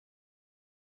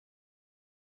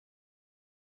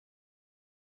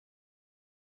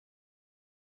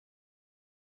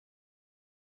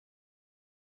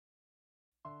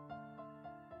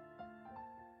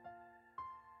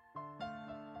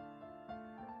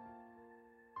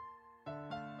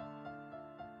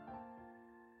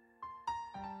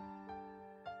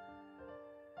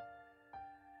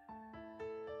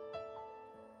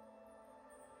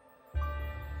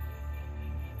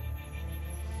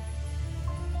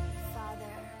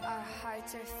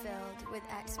hearts are filled with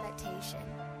expectation.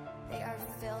 They are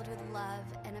filled with love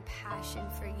and a passion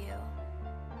for you.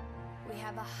 We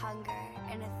have a hunger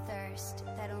and a thirst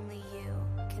that only you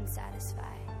can satisfy.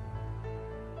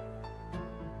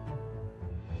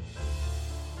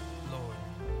 Lord,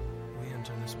 we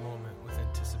enter this moment with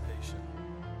anticipation.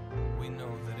 We know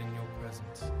that in your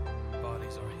presence,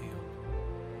 bodies are healed,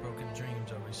 broken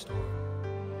dreams are restored,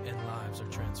 and lives are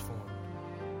transformed.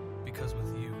 Because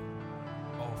with you,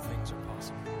 all things are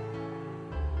possible.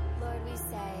 Lord, we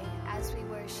say, as we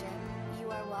worship, you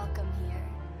are welcome here.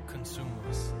 Consume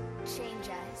us. Change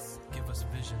us. Give us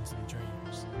visions and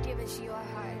dreams. Give us your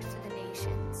heart for the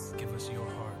nations. Give us your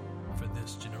heart for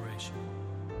this generation.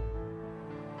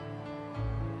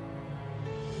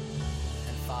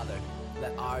 And Father,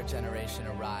 let our generation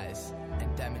arise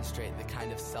and demonstrate the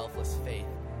kind of selfless faith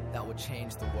that will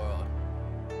change the world.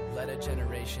 Let a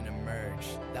generation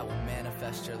emerge that will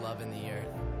manifest your love in the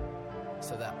earth,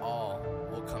 so that all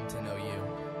will come to know you.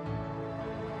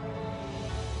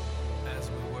 As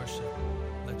we worship,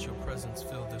 let your presence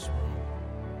fill this room.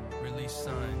 Release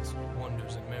signs,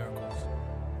 wonders, and miracles.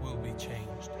 We'll be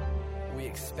changed. We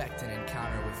expect an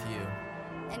encounter with you.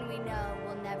 And we know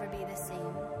we'll never be the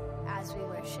same as we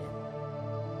worship.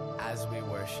 As we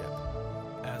worship.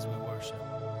 As we worship.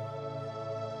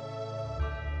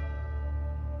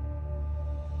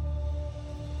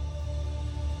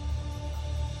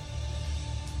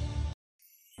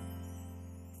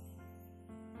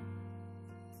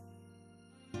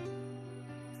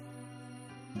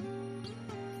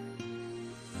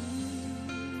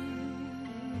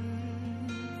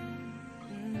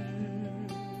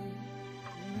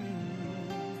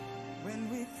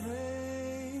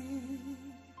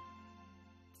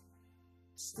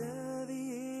 Stir the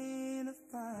inner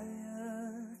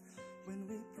fire when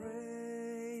we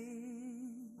pray.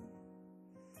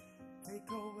 Take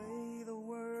away the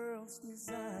world's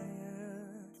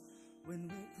desire when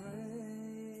we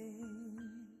pray.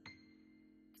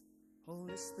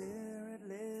 Holy Spirit,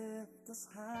 lift us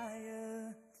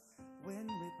higher when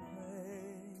we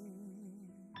pray.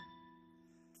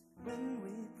 When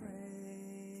we pray.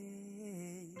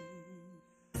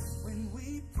 When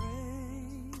we pray.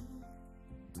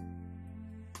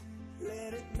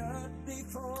 Let it not be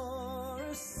for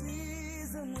a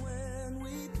season when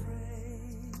we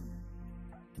pray.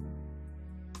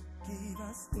 Give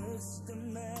us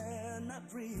wisdom and not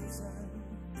reason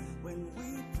when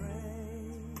we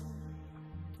pray.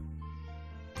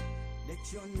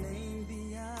 Let your name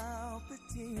be our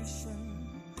petition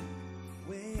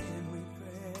when we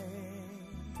pray.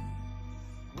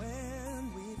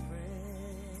 When we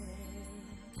pray.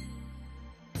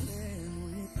 When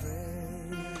we pray.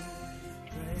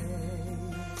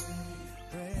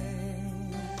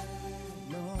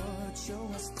 Show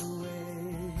us the way.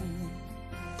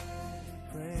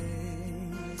 Pray,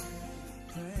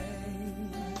 pray.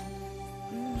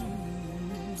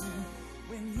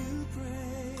 When you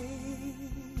pray,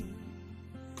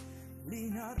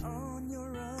 lean not on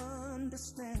your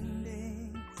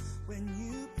understanding. When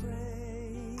you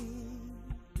pray,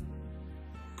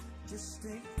 just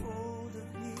take hold of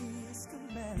His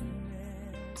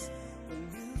commandments. When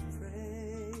you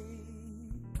pray,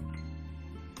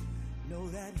 know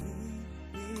that He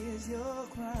is your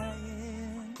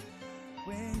crying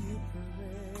when you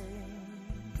pray.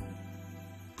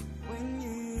 When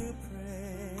you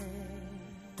pray.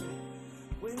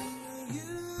 When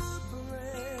you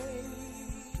pray.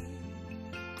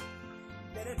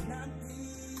 Let it not be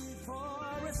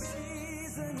for a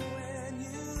season when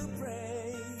you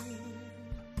pray.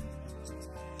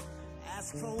 Ask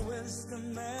for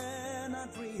wisdom and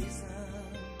not reason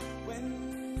when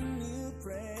you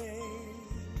pray.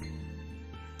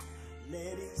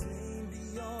 Let His name be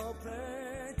your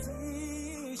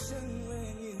petition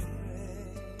when you pray.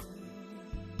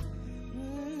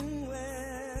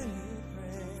 When you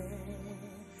pray.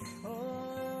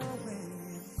 Oh, when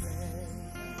you pray.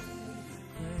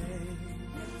 Pray,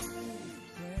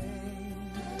 pray.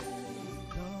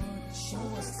 Lord, show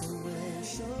us the way.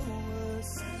 Show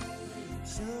us.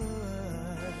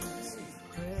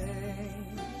 Pray.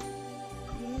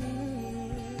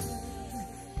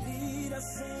 Lead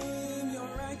us in your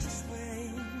righteous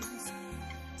ways.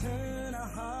 Turn our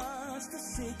hearts to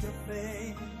seek your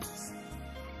face.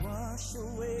 Wash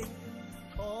away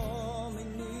all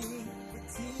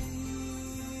iniquity.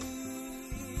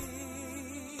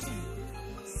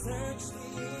 Search the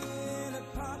inner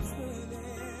parts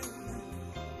within.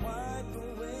 Wipe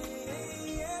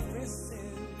away every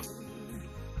sin.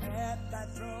 At thy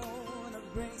throne of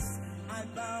grace I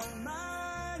bow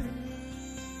my knee.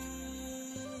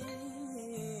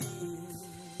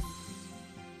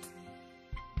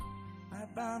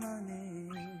 my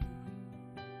name.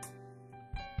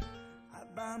 I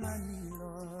bow my knee,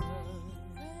 Lord.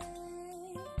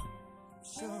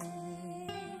 Show me,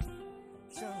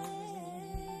 show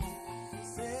me.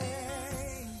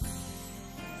 Say,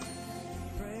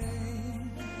 pray,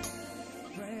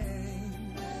 pray.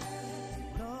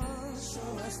 Lord,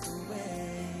 show us the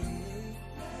way.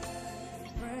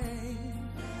 Pray,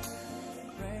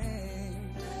 pray.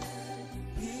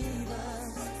 Give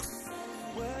us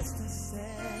words to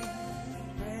say.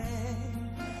 Pray,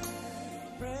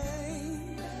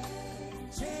 pray.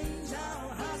 Change our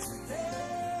hearts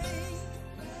today.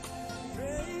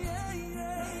 Pray,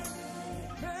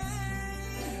 pray.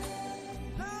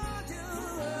 Lord, you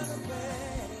are the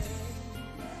way.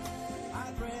 I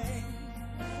pray,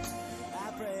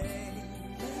 I pray.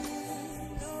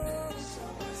 Oh,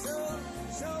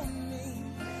 show me,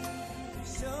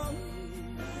 show me.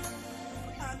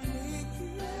 I need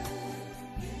you.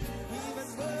 Give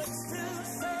us words to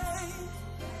say.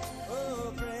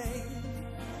 Oh, pray,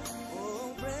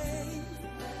 oh, pray.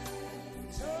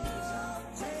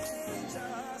 Change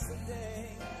us today,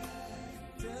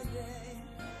 today.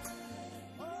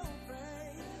 Oh,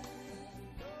 pray.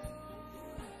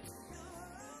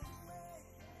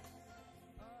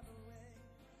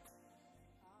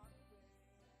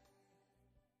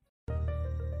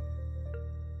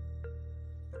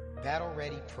 Battle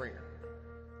Ready Prayer.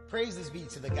 Praises be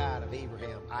to the God of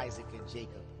Abraham, Isaac, and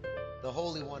Jacob, the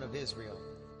Holy One of Israel,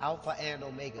 Alpha and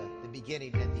Omega, the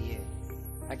beginning and the end.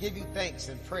 I give you thanks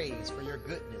and praise for your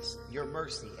goodness, your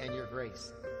mercy, and your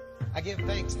grace. I give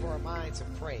thanks for a mind to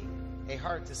pray, a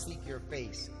heart to seek your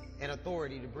face, and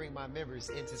authority to bring my members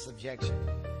into subjection.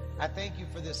 I thank you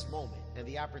for this moment and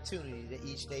the opportunity that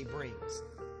each day brings.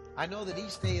 I know that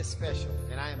each day is special,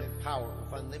 and I am empowered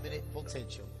with unlimited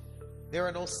potential. There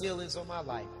are no ceilings on my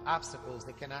life, obstacles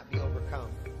that cannot be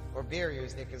overcome, or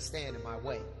barriers that can stand in my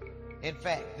way. In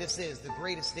fact, this is the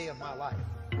greatest day of my life,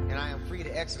 and I am free to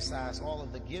exercise all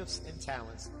of the gifts and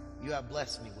talents you have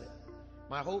blessed me with.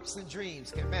 My hopes and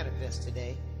dreams can manifest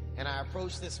today, and I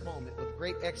approach this moment with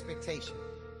great expectation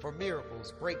for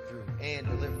miracles, breakthrough, and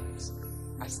deliverance.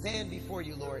 I stand before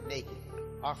you, Lord, naked,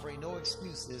 offering no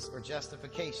excuses or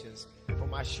justifications for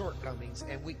my shortcomings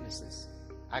and weaknesses.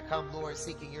 I come, Lord,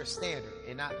 seeking your standard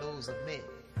and not those of men.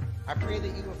 I pray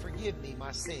that you will forgive me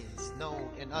my sins, known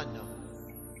and unknown.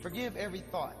 Forgive every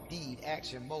thought, deed,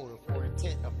 action, motive, or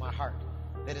intent of my heart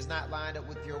that is not lined up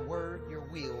with your word, your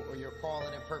will, or your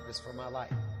calling and purpose for my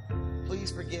life.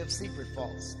 Please forgive secret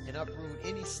faults and uproot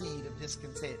any seed of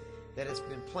discontent that has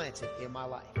been planted in my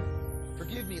life.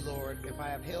 Forgive me, Lord, if I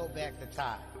have held back the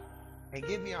tide, and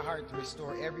give me a heart to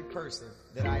restore every person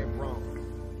that I have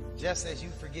wronged. Just as you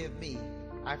forgive me,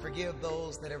 I forgive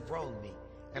those that have wronged me,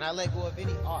 and I let go of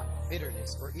any aught,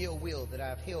 bitterness, or ill will that I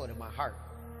have held in my heart.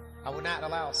 I will not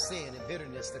allow sin and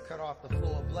bitterness to cut off the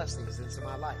flow of blessings into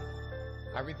my life.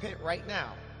 I repent right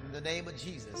now in the name of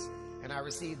Jesus, and I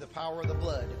receive the power of the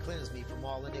blood to cleanse me from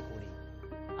all iniquity.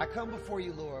 I come before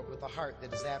you, Lord, with a heart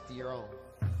that is after your own,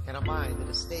 and a mind that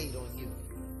is stayed on you.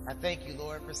 I thank you,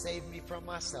 Lord, for saving me from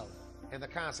myself and the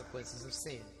consequences of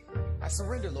sin. I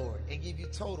surrender, Lord, and give you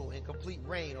total and complete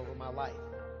reign over my life.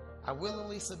 I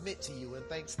willingly submit to you in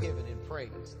thanksgiving and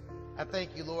praise. I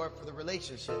thank you, Lord, for the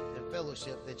relationship and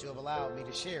fellowship that you have allowed me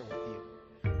to share with you.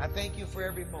 I thank you for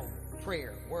every moment,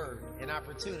 prayer, word, and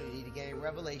opportunity to gain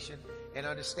revelation and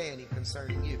understanding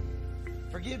concerning you.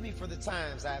 Forgive me for the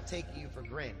times I have taken you for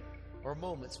granted, or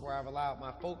moments where I've allowed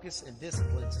my focus and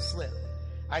discipline to slip.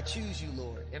 I choose you,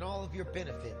 Lord, in all of your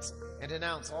benefits, and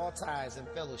denounce all ties and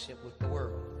fellowship with the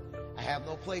world. I have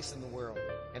no place in the world,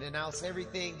 and denounce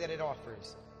everything that it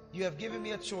offers. You have given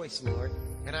me a choice, Lord,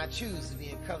 and I choose to be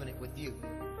in covenant with you.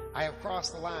 I have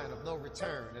crossed the line of no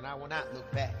return, and I will not look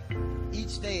back.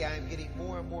 Each day I am getting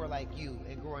more and more like you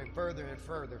and growing further and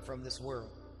further from this world.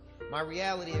 My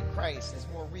reality in Christ is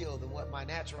more real than what my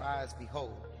natural eyes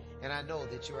behold, and I know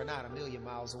that you are not a million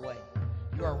miles away.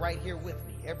 You are right here with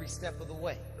me every step of the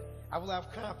way. I will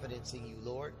have confidence in you,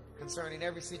 Lord, concerning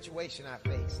every situation I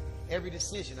face, every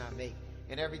decision I make,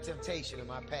 and every temptation in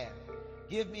my path.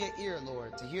 Give me an ear,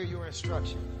 Lord, to hear your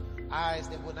instruction, eyes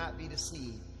that will not be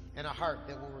deceived, and a heart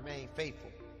that will remain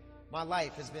faithful. My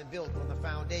life has been built on the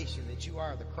foundation that you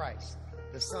are the Christ,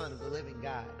 the Son of the living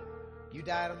God. You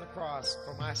died on the cross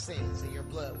for my sins, and your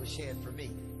blood was shed for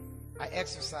me. I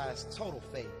exercise total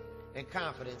faith and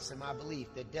confidence in my belief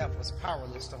that death was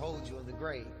powerless to hold you in the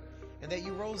grave, and that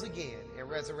you rose again and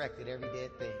resurrected every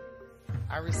dead thing.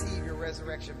 I receive your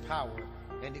resurrection power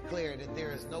and declare that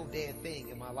there is no dead thing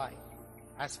in my life.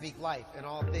 I speak life in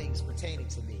all things pertaining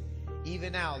to me.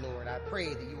 Even now, Lord, I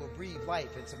pray that you will breathe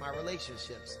life into my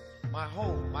relationships, my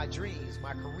home, my dreams,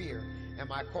 my career, and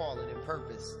my calling and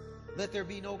purpose. Let there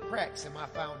be no cracks in my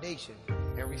foundation,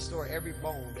 and restore every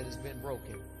bone that has been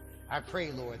broken. I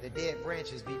pray, Lord, that dead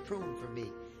branches be pruned for me,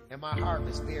 and my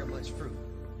harvest bear much fruit.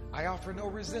 I offer no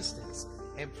resistance,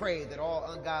 and pray that all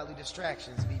ungodly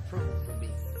distractions be pruned from me,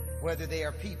 whether they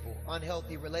are people,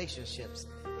 unhealthy relationships,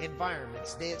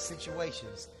 environments, dead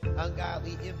situations,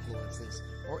 ungodly influences,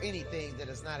 or anything that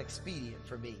is not expedient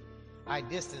for me. I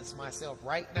distance myself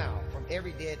right now from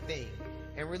every dead thing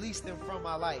and release them from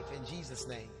my life in Jesus'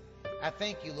 name. I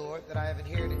thank you, Lord, that I have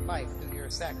inherited life through your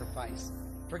sacrifice,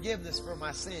 forgiveness for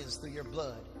my sins through your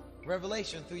blood,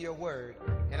 revelation through your word,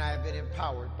 and I have been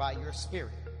empowered by your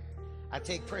spirit. I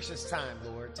take precious time,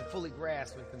 Lord, to fully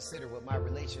grasp and consider what my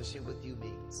relationship with you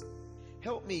means.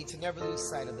 Help me to never lose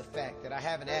sight of the fact that I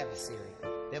have an adversary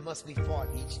that must be fought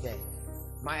each day.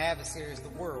 My adversary is the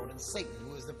world and Satan,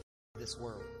 who is the prince of this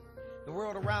world. The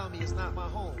world around me is not my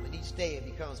home, and each day it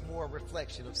becomes more a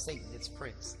reflection of Satan, its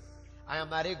prince. I am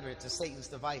not ignorant to Satan's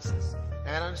devices,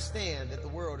 and I understand that the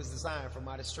world is designed for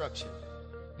my destruction.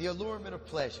 The allurement of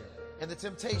pleasure and the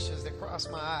temptations that cross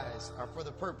my eyes are for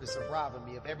the purpose of robbing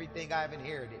me of everything I have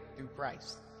inherited through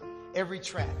Christ. Every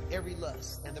trap, every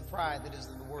lust, and the pride that is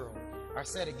in the world are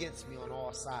set against me on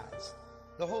all sides.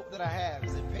 The hope that I have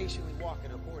is in patiently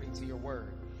walking according to your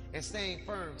word and staying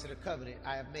firm to the covenant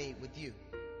I have made with you.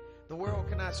 The world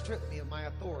cannot strip me of my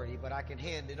authority, but I can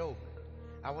hand it over.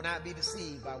 I will not be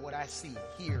deceived by what I see,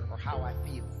 hear, or how I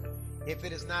feel. If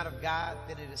it is not of God,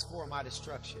 then it is for my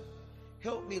destruction.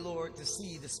 Help me, Lord, to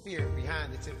see the spirit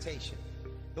behind the temptation.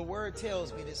 The word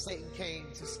tells me that Satan came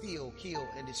to steal, kill,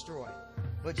 and destroy.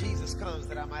 But Jesus comes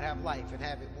that I might have life and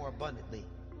have it more abundantly.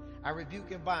 I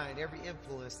rebuke and bind every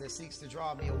influence that seeks to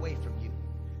draw me away from you.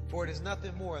 For it is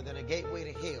nothing more than a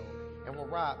gateway to hell and will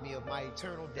rob me of my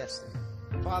eternal destiny.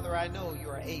 Father, I know you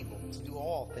are able to do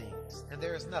all things, and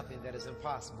there is nothing that is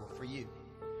impossible for you.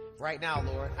 Right now,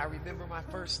 Lord, I remember my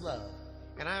first love,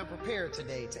 and I am prepared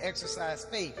today to exercise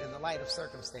faith in the light of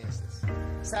circumstances,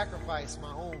 sacrifice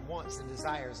my own wants and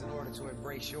desires in order to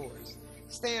embrace yours,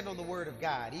 stand on the word of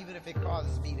God, even if it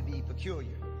causes me to be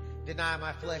peculiar, deny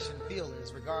my flesh and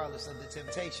feelings regardless of the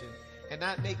temptation, and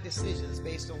not make decisions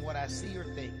based on what I see or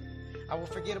think. I will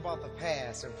forget about the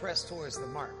past and press towards the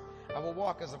mark. I will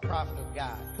walk as a prophet of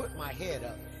God, put my head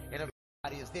up, and if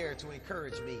anybody is there to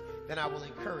encourage me, then I will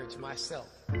encourage myself.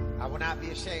 I will not be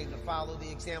ashamed to follow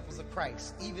the examples of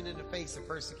Christ, even in the face of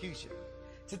persecution,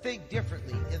 to think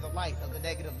differently in the light of the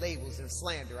negative labels and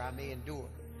slander I may endure.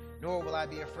 Nor will I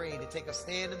be afraid to take a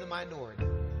stand in the minority,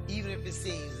 even if it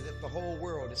seems as if the whole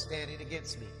world is standing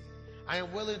against me. I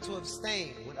am willing to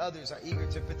abstain when others are eager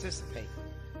to participate,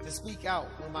 to speak out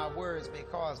when my words may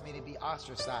cause me to be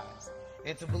ostracized,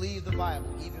 and to believe the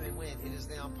Bible even when it is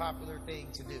the unpopular thing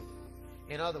to do.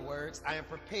 In other words, I am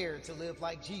prepared to live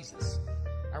like Jesus.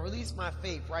 I release my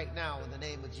faith right now in the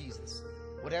name of Jesus.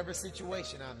 Whatever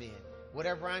situation I'm in,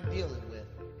 whatever I'm dealing with,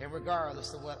 and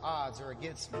regardless of what odds are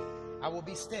against me, I will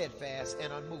be steadfast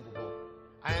and unmovable.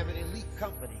 I am an elite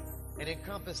company and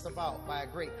encompassed about by a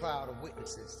great cloud of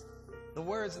witnesses. The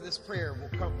words of this prayer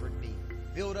will comfort me,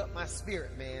 build up my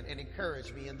spirit, man, and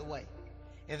encourage me in the way.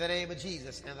 In the name of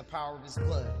Jesus and the power of his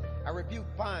blood, I rebuke,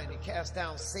 bind, and cast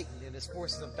down Satan and his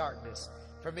forces of darkness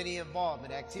from any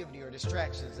involvement, activity, or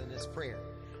distractions in this prayer.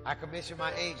 I commission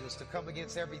my angels to come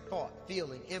against every thought,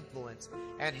 feeling, influence,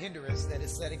 and hindrance that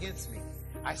is set against me.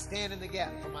 I stand in the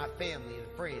gap for my family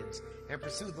and friends and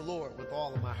pursue the Lord with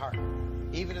all of my heart.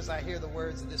 Even as I hear the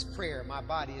words of this prayer, my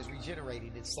body is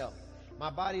regenerating itself. My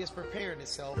body is preparing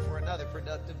itself for another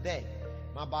productive day.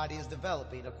 My body is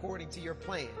developing according to your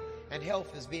plan, and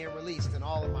health is being released in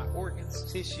all of my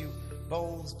organs, tissue,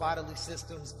 bones, bodily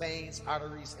systems, veins,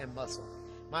 arteries, and muscle.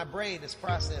 My brain is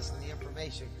processing the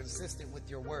information consistent with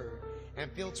your word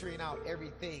and filtering out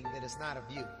everything that is not of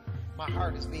you. My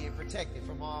heart is being protected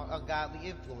from all ungodly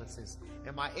influences,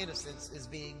 and my innocence is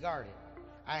being guarded.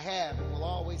 I have and will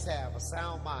always have a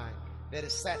sound mind that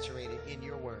is saturated in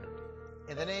your word.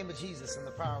 In the name of Jesus and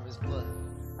the power of his blood,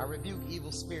 I rebuke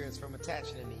evil spirits from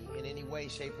attaching to me in any way,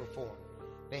 shape, or form.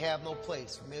 They have no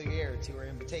place, familiarity, or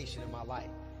invitation in my life.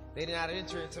 They do not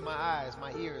enter into my eyes,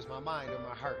 my ears, my mind, or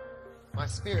my heart. My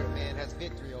spirit man has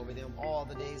victory over them all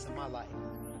the days of my life.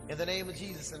 In the name of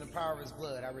Jesus and the power of his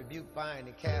blood, I rebuke, bind,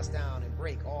 and cast down and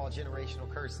break all generational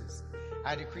curses.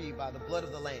 I decree by the blood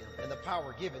of the Lamb and the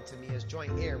power given to me as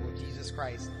joint heir with Jesus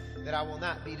Christ that I will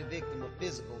not be the victim of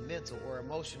physical, mental, or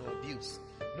emotional abuse,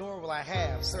 nor will I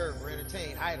have, serve, or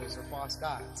entertain idols or false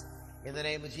gods. In the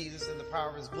name of Jesus and the power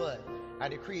of his blood, I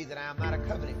decree that I am not a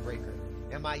covenant breaker,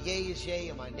 and my yea is yea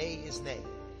and my nay is nay.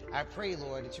 I pray,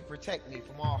 Lord, that you protect me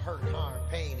from all hurt, harm,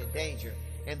 pain, and danger,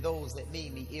 and those that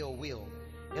mean me ill will.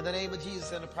 In the name of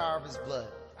Jesus and the power of his blood,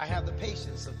 I have the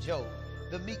patience of Job,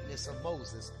 the meekness of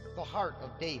Moses, the heart of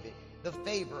David, the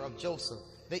favor of Joseph,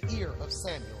 the ear of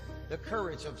Samuel, the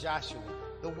courage of Joshua,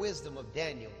 the wisdom of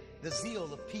Daniel, the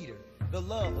zeal of Peter, the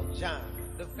love of John,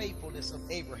 the faithfulness of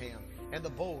Abraham, and the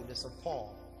boldness of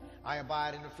Paul. I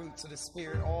abide in the fruits of the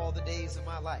Spirit all the days of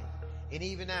my life, and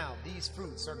even now these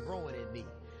fruits are growing in me.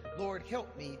 Lord,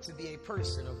 help me to be a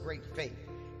person of great faith,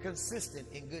 consistent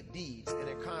in good deeds, and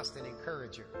a constant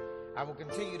encourager. I will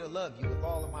continue to love you with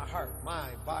all of my heart,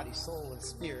 mind, body, soul, and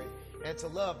spirit, and to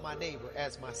love my neighbor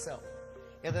as myself.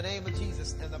 In the name of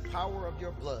Jesus and the power of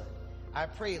your blood, I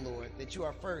pray, Lord, that you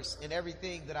are first in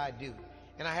everything that I do,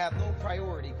 and I have no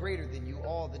priority greater than you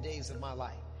all the days of my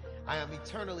life. I am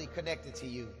eternally connected to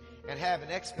you and have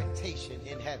an expectation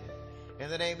in heaven. In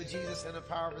the name of Jesus and the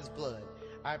power of his blood,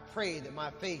 I pray that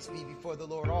my face be before the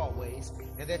Lord always,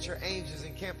 and that your angels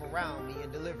encamp around me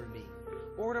and deliver me.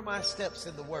 Order my steps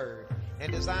in the word,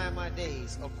 and design my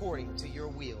days according to your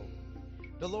will.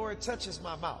 The Lord touches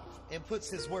my mouth and puts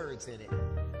his words in it.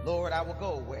 Lord, I will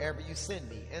go wherever you send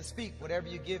me and speak whatever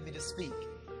you give me to speak.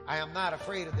 I am not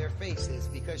afraid of their faces,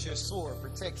 because your sword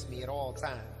protects me at all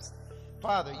times.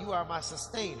 Father, you are my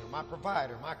sustainer, my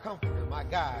provider, my comforter, my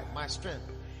guide, my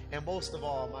strength, and most of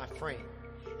all, my friend.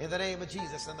 In the name of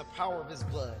Jesus and the power of his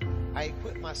blood, I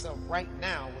equip myself right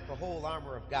now with the whole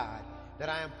armor of God, that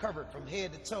I am covered from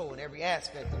head to toe in every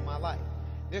aspect of my life.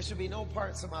 There should be no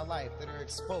parts of my life that are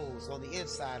exposed on the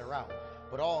inside or out,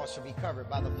 but all should be covered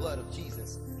by the blood of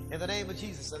Jesus. In the name of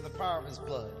Jesus and the power of his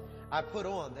blood, I put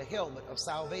on the helmet of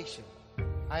salvation.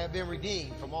 I have been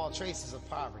redeemed from all traces of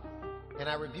poverty, and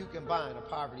I rebuke and bind a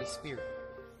poverty spirit.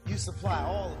 You supply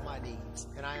all of my needs,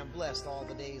 and I am blessed all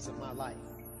the days of my life.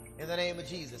 In the name of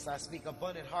Jesus, I speak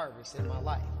abundant harvest in my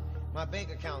life. My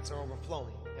bank accounts are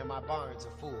overflowing, and my barns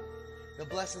are full. The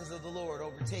blessings of the Lord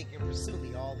overtake and pursue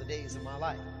me all the days of my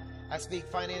life. I speak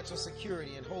financial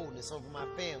security and wholeness over my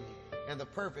family and the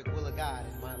perfect will of God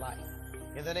in my life.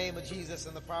 In the name of Jesus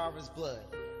and the power of his blood,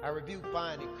 I rebuke,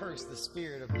 bind, and curse the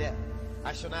spirit of death.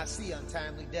 I shall not see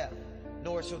untimely death,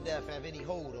 nor shall death have any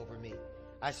hold over me.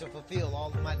 I shall fulfill all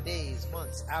of my days,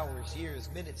 months, hours, years,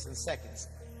 minutes, and seconds.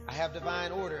 I have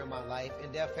divine order in my life,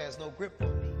 and death has no grip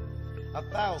on me.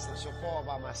 1,000 shall fall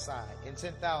by my side, and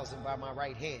 10,000 by my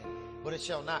right hand, but it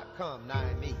shall not come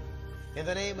nigh me. In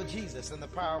the name of Jesus and the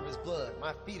power of his blood,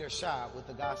 my feet are shod with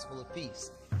the gospel of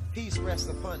peace. Peace rests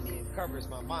upon me and covers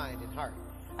my mind and heart.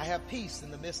 I have peace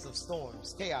in the midst of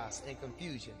storms, chaos, and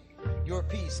confusion. Your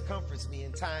peace comforts me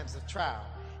in times of trial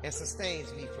and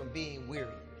sustains me from being weary.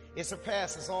 It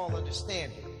surpasses all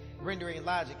understanding, rendering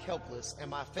logic helpless, and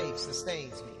my faith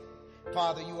sustains me.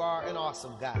 Father, you are an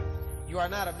awesome God. You are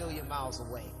not a million miles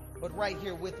away, but right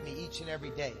here with me each and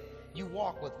every day. You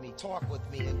walk with me, talk with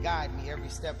me, and guide me every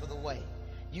step of the way.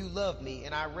 You love me,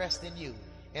 and I rest in you,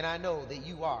 and I know that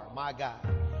you are my God.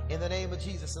 In the name of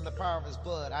Jesus and the power of his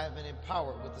blood, I have been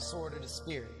empowered with the sword of the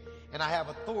Spirit, and I have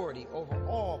authority over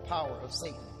all power of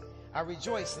Satan. I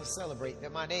rejoice and celebrate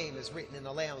that my name is written in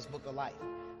the Lamb's book of life.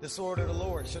 The sword of the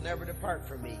Lord shall never depart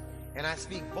from me, and I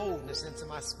speak boldness into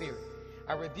my spirit.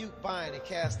 I rebuke, bind, and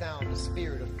cast down the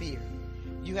spirit of fear.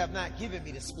 You have not given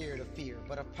me the spirit of fear,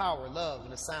 but of power, love,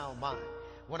 and a sound mind.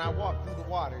 When I walk through the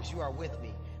waters, you are with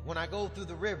me. When I go through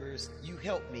the rivers, you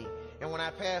help me. And when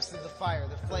I pass through the fire,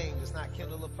 the flame does not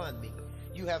kindle upon me.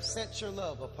 You have sent your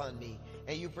love upon me,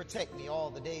 and you protect me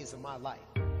all the days of my life.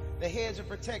 The hedge of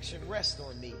protection rests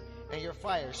on me, and your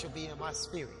fire shall be in my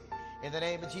spirit. In the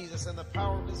name of Jesus and the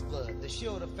power of his blood, the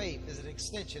shield of faith is an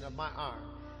extension of my arm.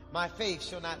 My faith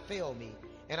shall not fail me,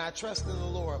 and I trust in the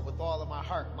Lord with all of my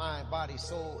heart, mind, body,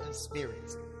 soul, and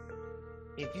spirit.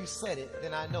 If you said it,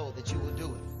 then I know that you will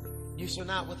do it. You shall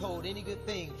not withhold any good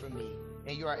thing from me,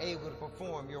 and you are able to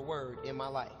perform your word in my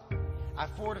life. I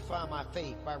fortify my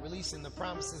faith by releasing the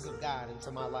promises of God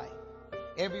into my life.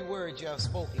 Every word you have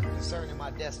spoken concerning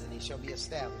my destiny shall be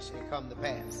established and come to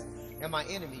pass, and my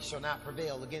enemies shall not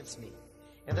prevail against me.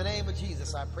 In the name of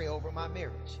Jesus, I pray over my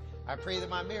marriage. I pray that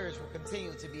my marriage will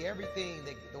continue to be everything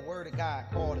that the word of God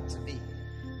called it to be.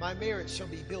 My marriage shall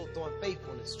be built on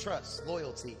faithfulness, trust,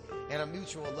 loyalty, and a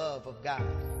mutual love of God.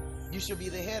 You shall be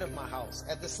the head of my house,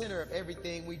 at the center of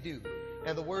everything we do,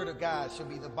 and the word of God shall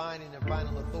be the binding and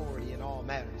final authority in all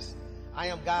matters. I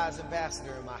am God's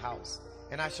ambassador in my house,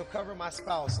 and I shall cover my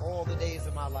spouse all the days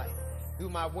of my life, through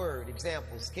my word,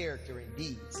 examples, character, and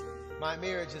deeds. My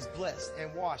marriage is blessed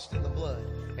and washed in the blood,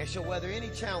 and shall weather any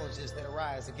challenges that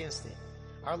arise against it.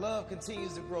 Our love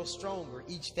continues to grow stronger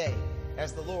each day,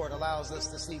 as the Lord allows us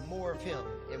to see more of him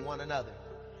in one another.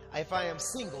 If I am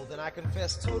single, then I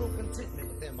confess total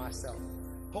contentment within myself,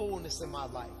 wholeness in my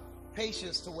life,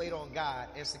 patience to wait on God,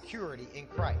 and security in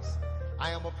Christ.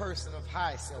 I am a person of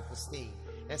high self-esteem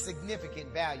and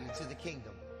significant value to the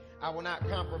kingdom. I will not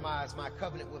compromise my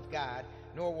covenant with God,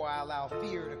 nor will I allow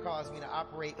fear to cause me to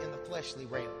operate in the fleshly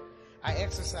realm. I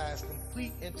exercise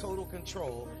complete and total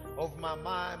control over my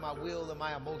mind, my will, and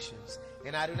my emotions,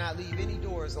 and I do not leave any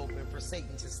doors open for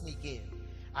Satan to sneak in.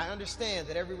 I understand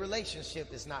that every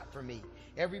relationship is not for me.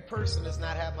 Every person does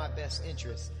not have my best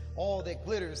interests. All that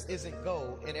glitters isn't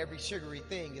gold, and every sugary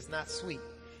thing is not sweet.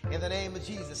 In the name of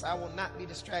Jesus, I will not be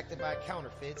distracted by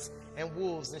counterfeits and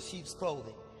wolves in sheep's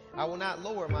clothing. I will not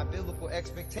lower my biblical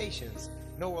expectations,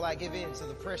 nor will I give in to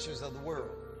the pressures of the world.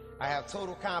 I have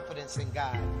total confidence in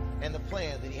God and the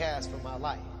plan that He has for my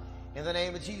life. In the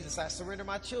name of Jesus, I surrender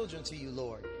my children to you,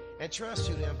 Lord, and trust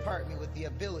you to impart me with the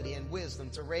ability and wisdom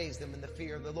to raise them in the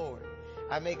fear of the Lord.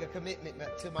 I make a commitment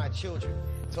to my children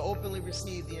to openly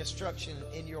receive the instruction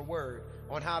in your word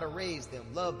on how to raise them,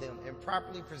 love them, and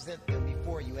properly present them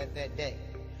before you at that day.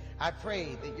 I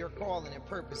pray that your calling and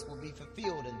purpose will be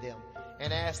fulfilled in them,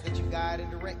 and ask that you guide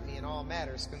and direct me in all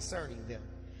matters concerning them.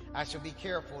 I shall be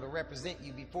careful to represent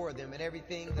you before them in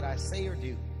everything that I say or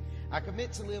do. I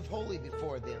commit to live holy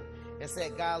before them and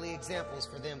set godly examples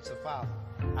for them to follow.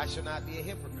 I shall not be a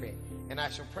hypocrite, and I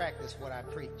shall practice what I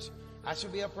preach. I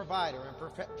shall be a provider and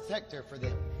protector for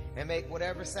them, and make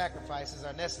whatever sacrifices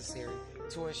are necessary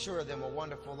to ensure them a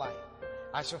wonderful life.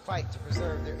 I shall fight to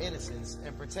preserve their innocence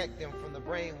and protect them from the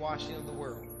brainwashing of the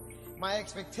world. My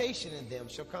expectation in them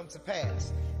shall come to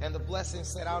pass, and the blessings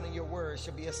set out in your word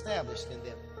shall be established in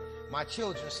them. My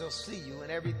children shall see you in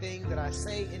everything that I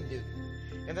say and do.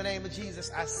 In the name of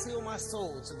Jesus, I seal my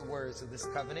soul to the words of this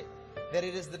covenant, that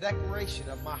it is the declaration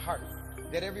of my heart,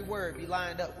 that every word be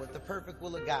lined up with the perfect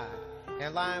will of God,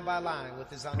 and line by line with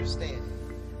His understanding.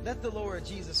 Let the Lord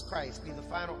Jesus Christ be the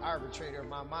final arbitrator of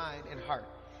my mind and heart,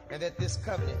 and that this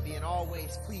covenant be in all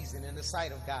ways pleasing in the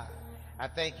sight of God. I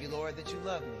thank you, Lord, that you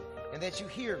love me and that you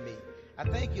hear me. I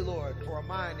thank you, Lord, for a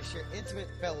mind to share intimate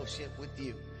fellowship with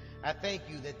you. I thank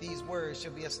you that these words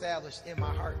shall be established in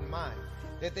my heart and mind,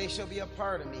 that they shall be a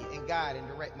part of me and guide and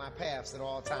direct my paths at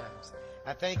all times.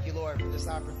 I thank you, Lord, for this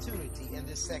opportunity and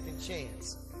this second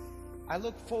chance. I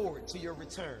look forward to your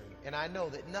return, and I know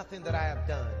that nothing that I have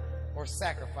done or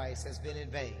sacrificed has been in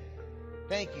vain.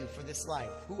 Thank you for this life,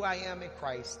 who I am in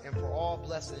Christ, and for all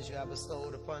blessings you have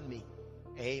bestowed upon me.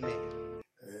 Amen.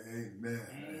 Amen.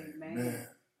 Amen.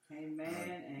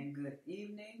 Amen. And good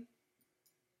evening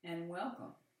and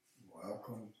welcome.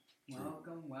 Welcome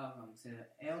to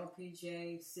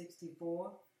LPJ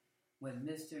 64 with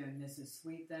Mr. and Mrs.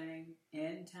 Sweet Thing,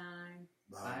 End Time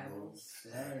Bible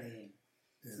Study.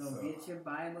 So get your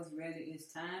Bibles ready.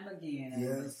 It's time again.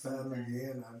 Yes, time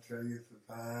again. I tell you, it's a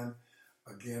time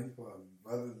again for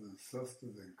brothers and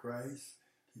sisters in Christ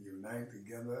to unite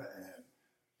together and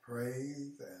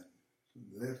praise and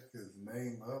lift His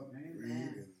name up,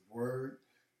 read His word,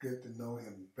 get to know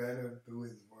Him better through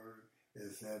His word.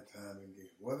 It's that time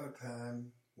again. What a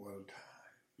time, what a time.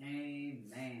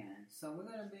 Amen. So we're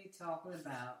going to be talking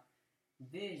about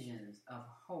visions of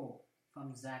hope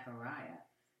from Zechariah.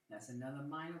 That's another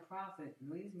minor prophet.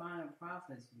 These minor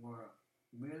prophets were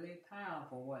really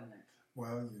powerful, wasn't it?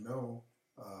 Well, you know,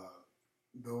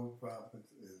 those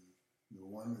prophets is the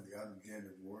one that got to get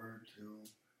His word to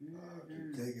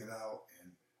take it out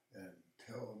and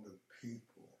tell the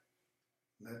people,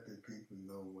 let the people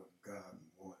know what God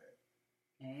wanted.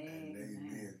 Amen. And they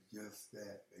did just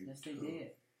that. They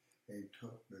did. They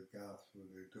took the gospel,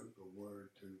 they took the word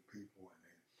to the people,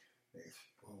 and they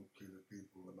spoke to the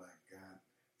people like God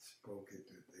spoke it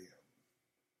to them.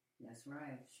 That's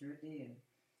right, sure did.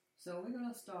 So we're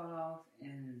going to start off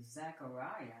in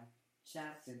Zechariah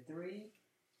chapter 3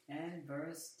 and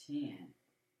verse 10.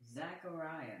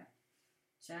 Zechariah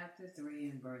chapter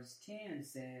 3 and verse 10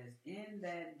 says, "In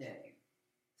that day,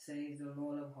 says the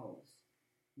Lord of hosts,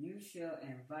 you shall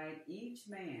invite each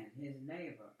man his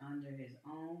neighbor under his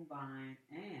own vine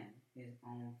and his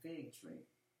own fig tree."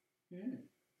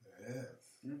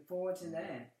 Yes. Look forward to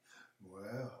that.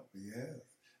 Well,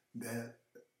 yes. That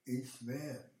each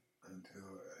man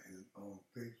until his own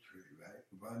fig tree, right?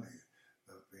 Running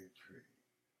the fig tree.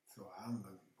 So I'm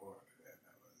looking forward to that.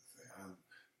 I would say I'm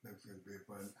looking to be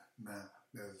fun. Now,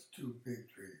 there's two fig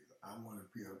trees. I want to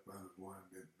be up under one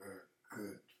that's very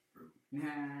good fruit. I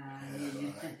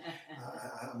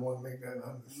want to make that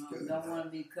understood. Don't want to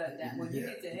be cut down. When you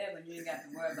get to heaven, you ain't got to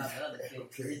worry about the other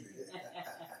fig tree.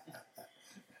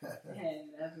 Yeah,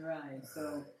 that's right.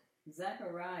 So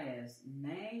Zechariah's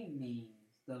name means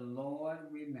the Lord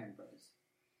remembers.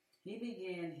 He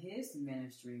began his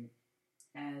ministry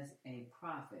as a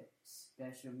prophet,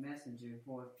 special messenger,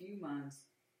 for a few months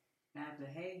after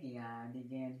Haggai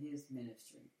began his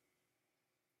ministry.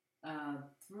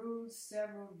 Through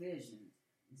several visions,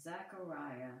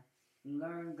 Zechariah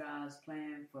learned God's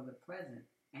plan for the present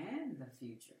and the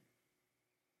future.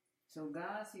 So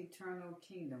God's eternal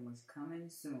kingdom was coming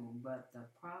soon, but the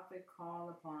prophet called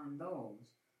upon those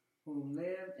who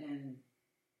lived in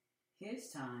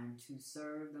his time to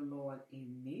serve the Lord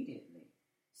immediately.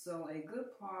 So a good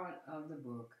part of the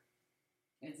book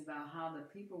is about how the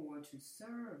people were to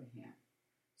serve him.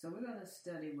 So we're going to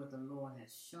study what the Lord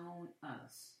has shown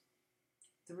us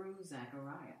through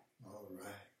Zechariah. All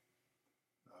right.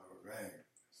 All right.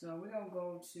 So we're going to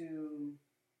go to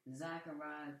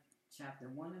Zechariah chapter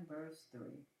 1 and verse 3.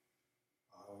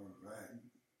 All right.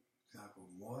 Chapter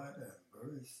 1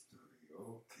 and verse 3.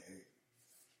 Okay.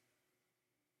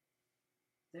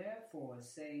 Therefore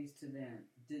says to them,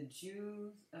 the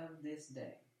Jews of this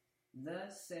day,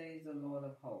 thus says the Lord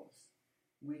of hosts,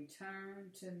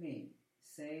 return to me,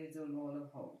 says the Lord of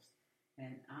hosts,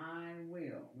 and I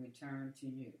will return to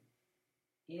you.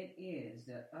 It is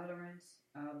the utterance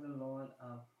of the Lord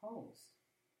of hosts.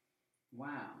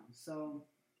 Wow. So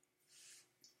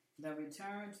the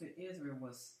return to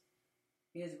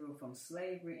Israel from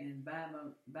slavery in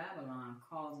Babylon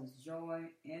causes joy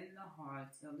in the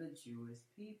hearts of the Jewish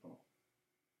people.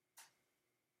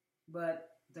 But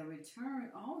the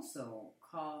return also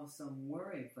caused some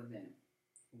worry for them.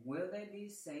 Will they be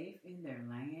safe in their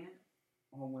land,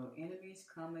 or will enemies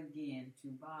come again to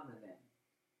bother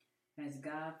them? Has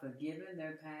God forgiven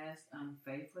their past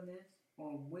unfaithfulness,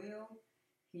 or will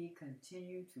he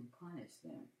continue to punish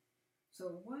them?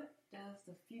 So what does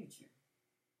the future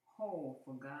hold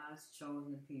for God's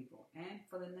chosen people and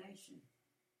for the nation?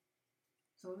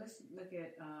 So let's look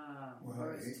at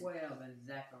verse 12 in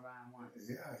Zechariah 1.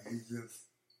 Yeah, he just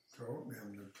told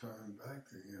them to turn back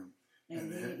to him.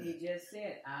 And he just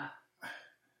said,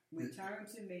 return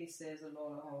to me, says the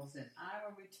Lord of hosts, and I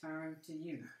will return to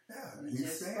you. Yeah, he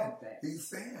just spoke that. He's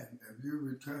saying, if you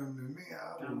return to me,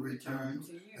 I will return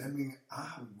to you. I mean,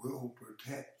 I will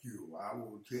protect you. I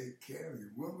will take care of you.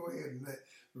 We'll go ahead and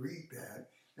read that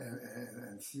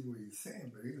and see what he's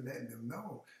saying. But he's letting them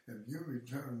know, if you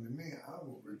return to me, I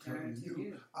will return to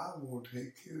you. I will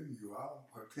take care of you. I'll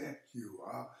protect you.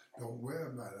 Don't worry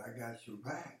about it. I got your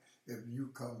back. If you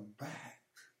come back.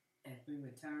 If we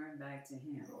return back to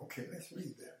him. Okay, let's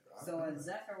read that. So in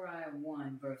Zechariah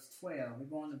 1, verse 12, we're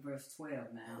going to verse 12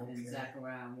 now in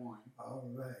Zechariah 1.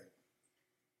 All right.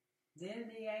 Then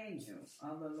the angel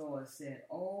of the Lord said,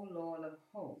 O Lord of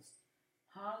hosts,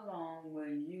 how long will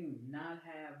you not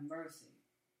have mercy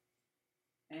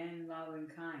and loving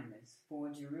kindness for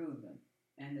Jerusalem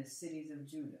and the cities of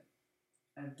Judah,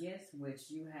 against which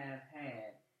you have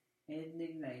had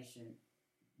indignation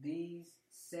these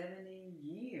 70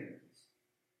 years?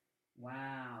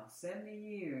 Wow, 70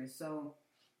 years. So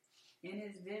in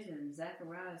his vision,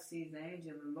 Zechariah sees the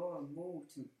angel of the Lord move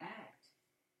to act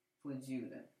for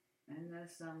Judah. And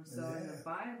that's so in the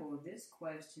Bible, this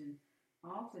question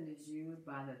often is used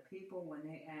by the people when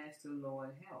they ask the Lord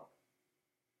help.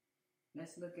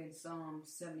 Let's look at Psalm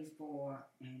 74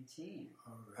 and 10.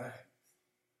 All right.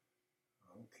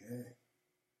 Okay.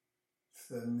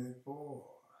 74.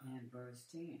 And verse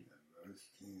 10. And verse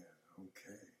 10.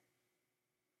 Okay.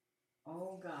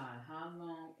 O God, how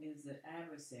long is the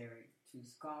adversary to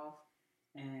scoff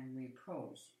and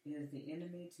reproach? Is the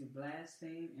enemy to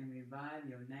blaspheme and revive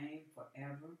your name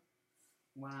forever?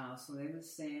 Wow, so they were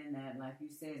saying that, like you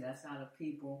said, that's how the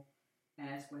people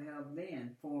asked for help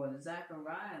then. For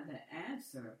Zechariah, the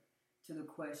answer to the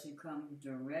question comes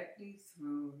directly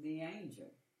through the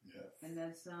angel. Yes. And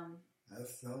that's something,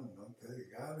 I'll tell you,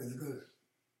 God is good.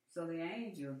 So the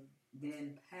angel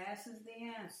then passes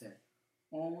the answer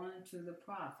on to the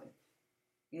prophet.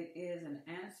 It is an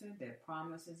answer that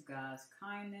promises God's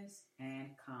kindness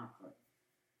and comfort.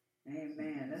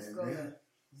 Amen. Let's go to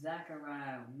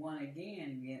Zechariah 1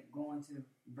 again, going to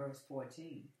verse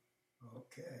 14.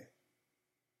 Okay.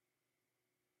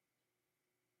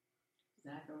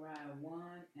 Zechariah 1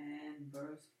 and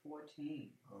verse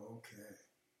 14. Okay.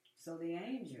 So the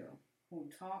angel who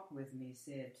talked with me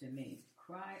said to me,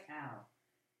 cry out,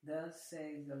 thus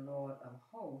says the Lord of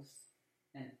hosts,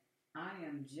 and I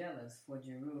am jealous for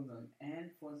Jerusalem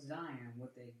and for Zion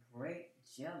with a great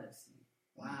jealousy.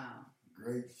 Wow.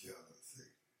 Great jealousy.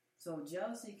 So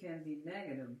jealousy can be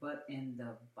negative, but in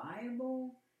the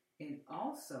Bible, it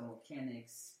also can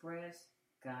express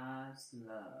God's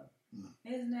love.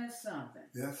 Isn't that something?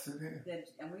 Yes, it is.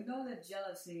 And we know that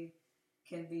jealousy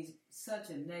can be such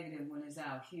a negative when it's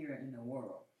out here in the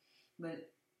world.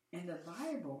 But in the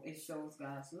Bible, it shows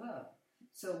God's love.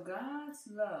 So God's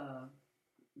love,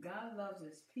 God loves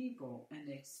his people and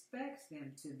expects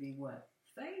them to be what?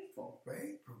 Faithful.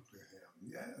 Faithful to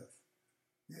him. Yes.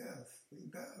 Yes, he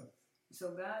does.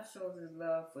 So God shows his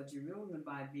love for Jerusalem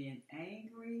by being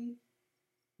angry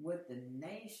with the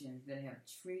nations that have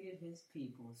treated his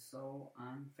people so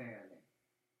unfairly.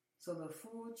 So the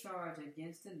full charge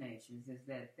against the nations is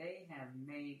that they have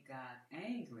made God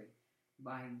angry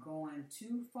by going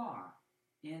too far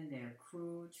in their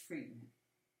cruel treatment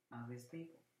of his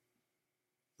people.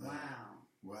 Wow.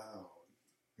 Wow.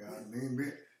 God mean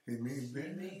business. He means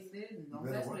business. He means business. Don't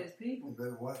mess with his people. You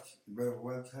better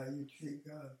watch how you treat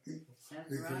God's people. That's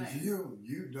because right.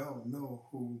 you don't know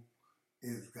who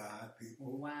is God's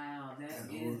people. Wow, that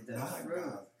and is who's the not truth.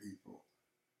 God's people.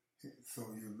 So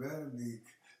you better be,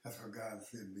 that's what God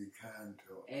said, be kind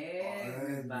to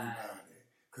everybody.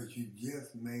 Because you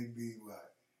just may be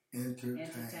what?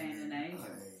 Entertaining angels.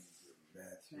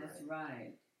 That's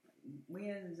right. We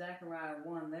in Zechariah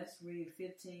 1, let's read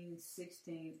 15,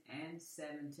 16, and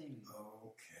 17.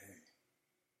 Okay.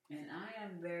 And I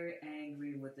am very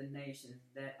angry with the nations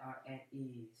that are at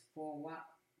ease. For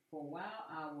while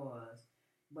I was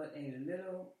but a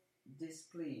little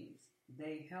displeased,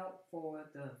 they helped forward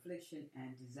the affliction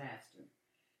and disaster.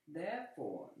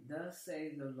 Therefore, thus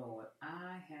says the Lord,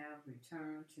 I have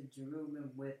returned to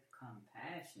Jerusalem with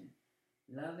compassion,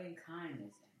 loving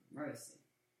kindness, and mercy.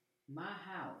 My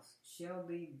house shall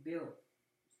be built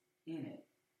in it,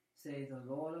 says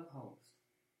the Lord of hosts,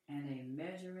 and a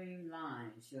measuring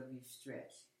line shall be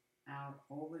stretched out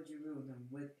over Jerusalem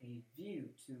with a view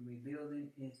to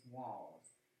rebuilding its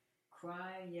walls.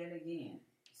 Cry yet again,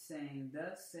 saying,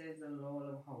 Thus says the Lord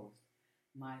of hosts,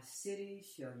 my city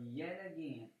shall yet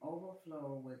again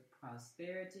overflow with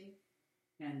prosperity,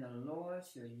 and the Lord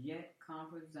shall yet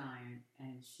conquer Zion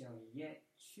and shall yet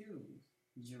choose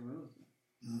Jerusalem.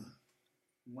 Mm.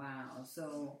 Wow.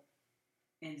 So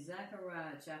in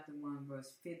Zechariah chapter 1,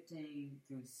 verse 15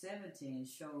 through 17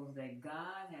 shows that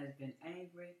God has been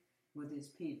angry with his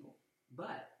people,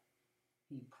 but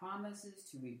he promises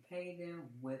to repay them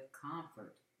with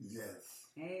comfort. Yes.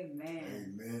 Amen.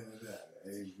 Amen to that.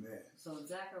 Amen. So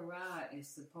Zechariah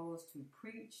is supposed to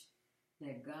preach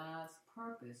that God's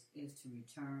purpose is to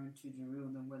return to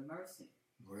Jerusalem with mercy.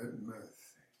 With mercy.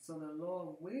 So the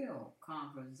Lord will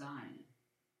conquer Zion,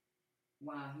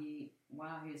 while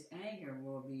his anger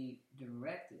will be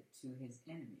directed to his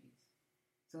enemies.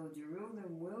 So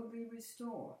Jerusalem will be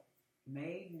restored,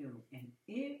 made new, and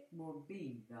it will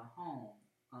be the home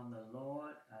of the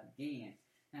Lord again.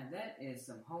 Now that is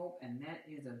some hope, and that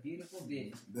is a beautiful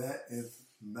vision. That is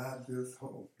not just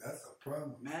hope. That's a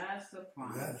promise. That's a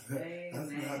promise.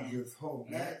 That's not just hope.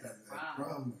 That's that is a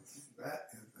promise. That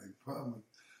is a promise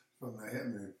from the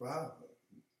Heavenly Father.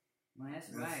 Well, that's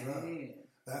right. It is.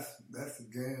 That's a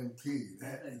guarantee.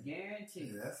 That's a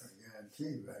guarantee. Yeah, that's a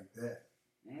guarantee like that.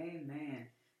 Amen.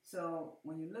 So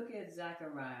when you look at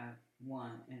Zechariah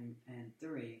 1 and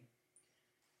 3,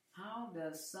 how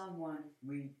does someone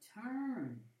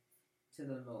return to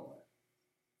the Lord?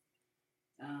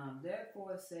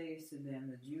 Therefore says to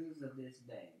them the Jews of this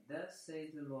day, Thus says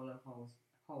the Lord of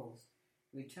hosts,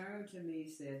 Return to me,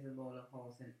 says the Lord of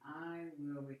hosts, and I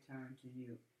will return to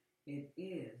you. It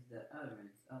is the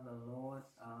utterance of the Lord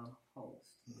of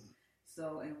hosts. Mm.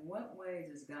 So in what ways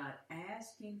is God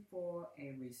asking for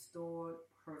a restored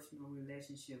personal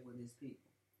relationship with his people?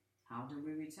 How do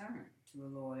we return to the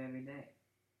Lord every day?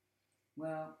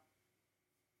 Well,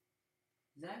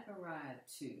 Zechariah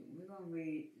 2. We're going to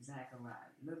read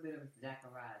Zechariah, a little bit of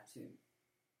Zechariah 2.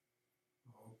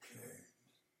 Okay.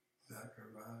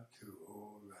 Zechariah 2,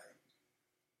 all right.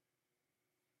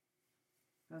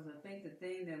 Because I think the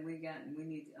thing that we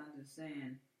need to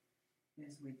understand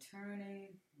is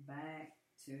returning back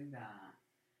to God.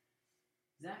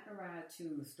 Zechariah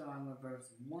 2, starting with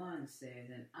verse 1, says,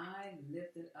 And I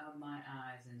lifted up my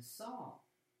eyes and saw,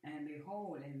 and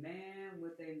behold, a man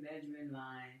with a measuring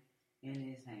line in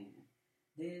his hand.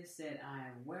 Then said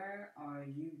I, Where are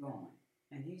you going?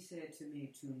 And he said to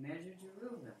me, To measure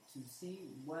Jerusalem, to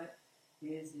see what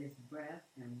is its breadth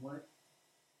and what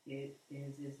it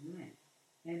is its length.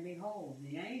 And behold,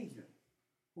 the angel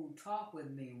who talked with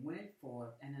me went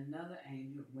forth, and another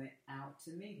angel went out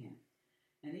to meet him.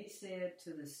 And he said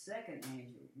to the second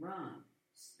angel, Run,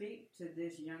 speak to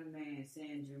this young man,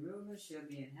 saying, Jerusalem shall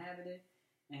be inhabited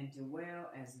and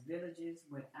dwell as villages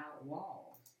without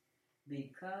walls,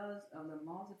 because of the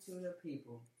multitude of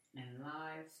people and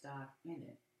livestock in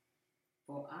it.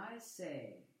 For I,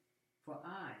 says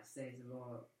the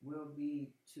Lord, will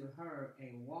be to her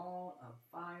a wall of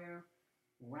fire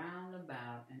round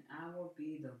about, and I will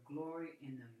be the glory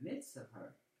in the midst of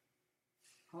her.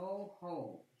 Ho,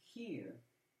 ho, hear,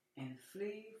 and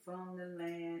flee from the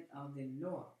land of the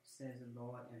north, says the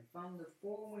Lord, and from the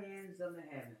four winds of the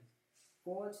heavens.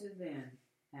 For to them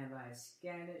have I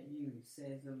scattered you,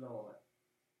 says the Lord.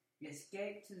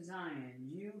 Escape to Zion,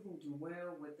 you who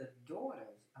dwell with the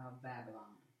daughters of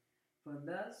Babylon. For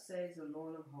thus says the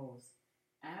Lord of hosts,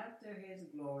 after his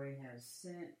glory has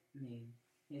sent me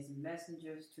his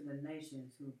messengers to the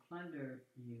nations who plunder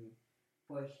you,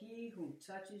 for he who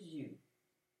touches you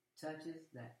touches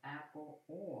the apple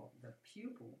or the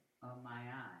pupil of my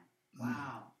eye.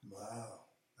 Wow. Wow.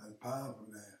 That's powerful,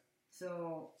 man.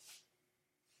 So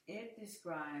it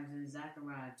describes in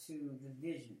Zechariah 2 the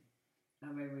vision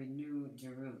of a renewed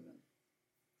Jerusalem.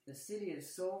 The city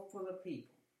is so full of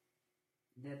people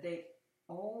that they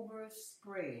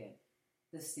overspread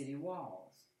the city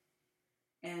walls.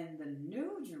 And the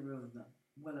new Jerusalem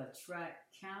will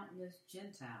attract countless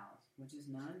Gentiles, which is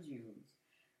non-Jews.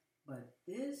 But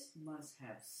this must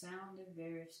have sounded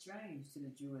very strange to the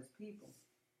Jewish people.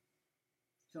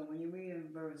 So when you read in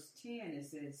verse 10, it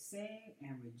says, sing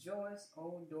and rejoice,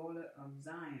 O daughter of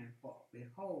Zion, for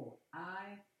behold,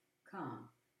 I come,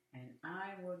 and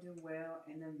I will dwell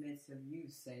in the midst of you,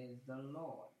 says the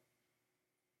Lord.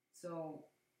 So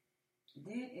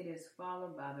then it is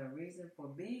followed by the reason for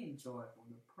being joyful,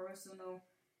 the personal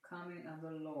coming of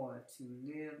the Lord to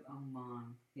live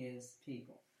among his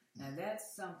people. Now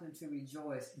that's something to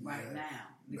rejoice right now,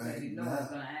 because right you know now. it's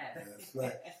going to happen. That's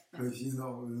right, because you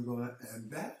know it's going to, and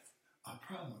that's a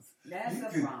promise. That's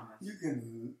a promise. You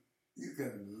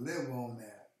can live on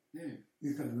that.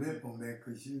 You can live on that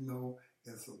because you know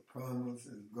it's a promise.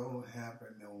 It's going to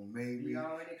happen. Or maybe You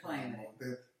already claim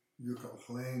it. You can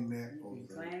claim that. You can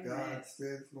because claim God that.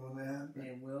 says it's going to happen.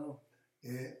 It will.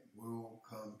 It will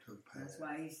come to pass. That's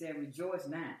why he said, rejoice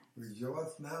now.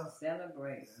 Rejoice now.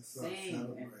 Celebrate.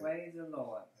 Sing and praise the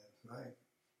Lord. That's right.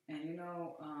 And you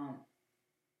know,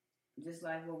 just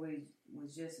like what we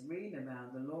was just reading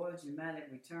about, the Lord's dramatic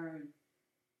return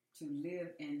to live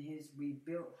in his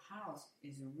rebuilt house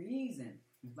is a reason,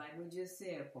 like we just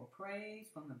said, for praise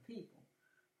from the people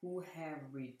who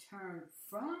have returned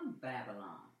from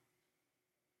Babylon.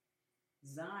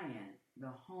 Zion,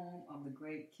 the home of the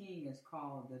great king, is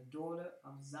called the daughter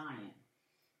of Zion.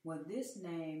 Well, this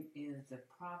name is the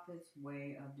prophet's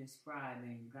way of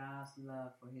describing God's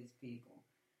love for his people.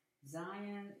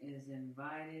 Zion is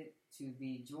invited to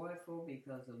be joyful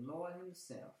because the Lord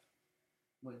himself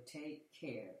would take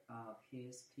care of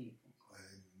his people.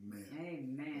 Amen.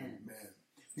 Amen. Amen.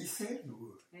 He said the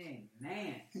word.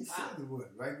 Amen. He said the word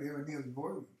right there in his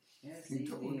word. Yes, he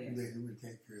told did. you that he would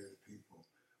take care of his people.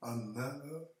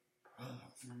 Another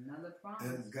promise. Another promise.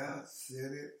 And God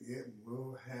said it. It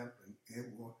will happen. It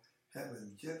will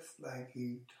happen just like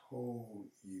he told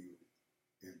you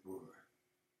it would.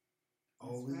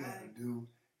 All we got to do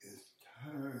is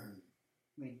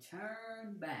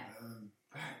return back. Turn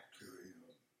back to him.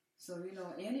 So, you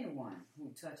know, anyone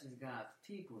who touches God's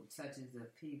people touches the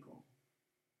people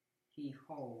he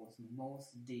holds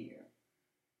most dear.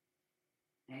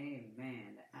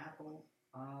 Amen. The apple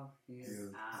of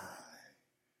his eye.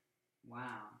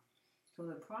 Wow. So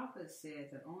the prophet said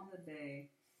that on the day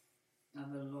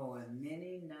of the Lord,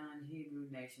 many non-Hebrew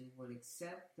nations would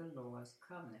accept the Lord's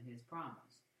covenant, his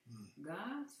promise.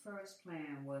 God's first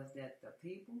plan was that the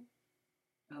people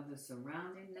of the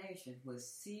surrounding nations would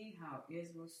see how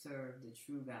Israel served the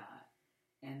true God,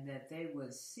 and that they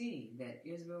would see that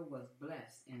Israel was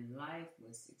blessed in life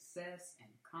with success and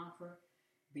comfort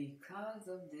because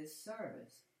of this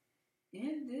service.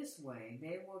 In this way,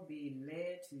 they will be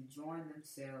led to join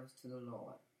themselves to the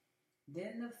Lord.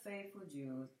 Then the faithful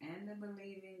Jews and the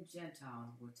believing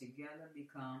Gentiles will together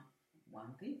become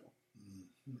one people.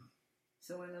 Mm-hmm.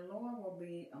 So when the Lord will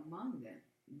be among them,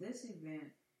 this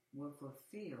event will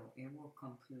fulfill, it will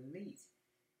complete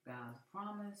God's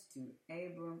promise to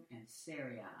Abram and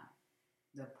Sarai.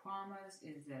 The promise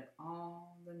is that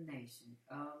all the nations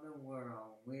of the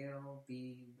world will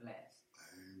be blessed.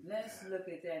 Amen. Let's look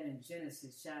at that in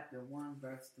Genesis chapter 1,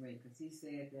 verse 3, because he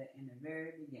said that in the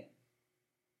very beginning.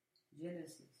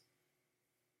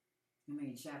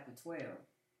 Chapter 12,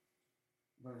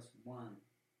 verse 1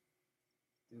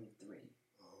 through 3.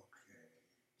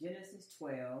 Okay. Genesis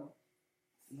 12,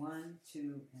 1,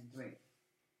 2, and 3.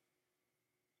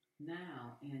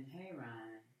 Now in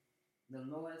Haran, the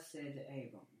Lord said to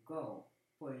Abram, go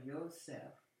for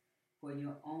yourself, for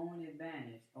your own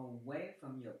advantage, away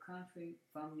from your country,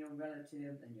 from your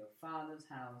relatives and your father's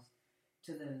house,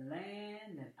 to the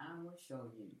land that I will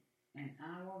show you. And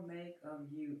I will make of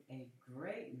you a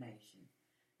great nation.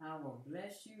 I will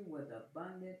bless you with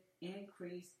abundant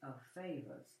increase of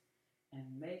favors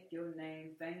and make your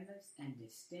name famous and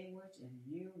distinguished, and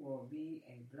you will be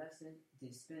a blessing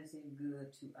dispensing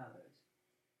good to others.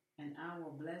 And I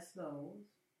will bless those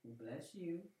who bless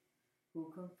you,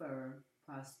 who confer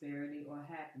prosperity or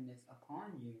happiness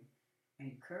upon you,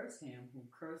 and curse him who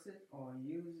curses or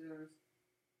uses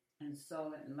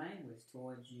insolent language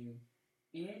towards you.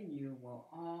 In you will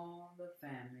all the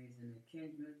families and the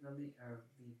kindreds of the earth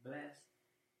be blessed,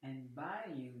 and by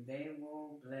you they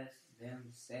will bless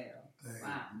themselves.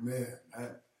 Amen. Wow.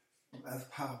 That's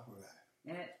powerful.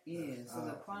 That is. So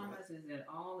the promise is that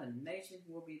all the nations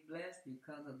will be blessed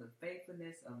because of the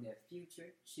faithfulness of their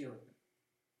future children.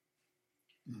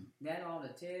 That ought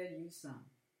to tell you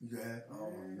something. That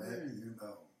ought to let you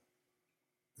know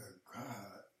that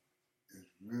God is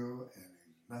real and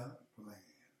he's not playing.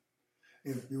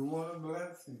 If you want a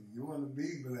blessing, you want to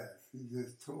be blessed, he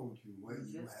just told you what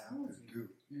you have to do.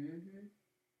 Mm-hmm.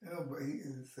 You know, but he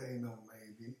didn't say no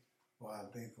maybe, or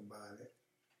I'll think about it,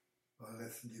 or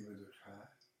let's give it a try.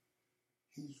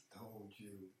 He's told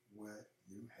you what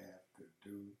you have to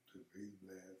do to be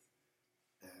blessed,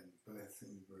 and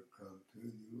blessings will come to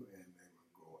you and they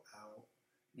will go out.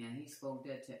 And he spoke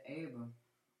that to Abram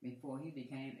before he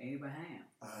became Abraham.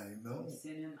 I know. He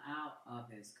sent him out of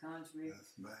his country.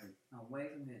 That's right. Away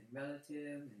from his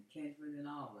relatives and kindred and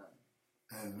all of them.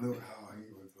 And look how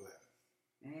he was blessed.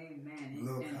 Amen.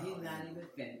 And he's not even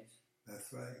finished.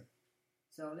 That's right.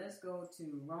 So let's go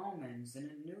to Romans in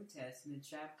the New Testament,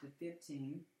 chapter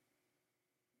 15.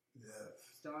 Yes.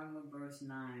 Starting with verse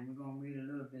 9. We're going to read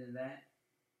a little bit of that.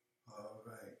 All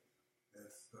right.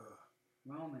 That's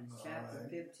Romans chapter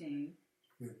 15.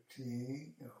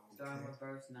 15. Okay. Starting with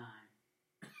verse 9.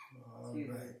 All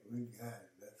right. We got it.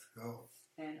 Let's go.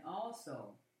 And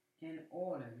also, in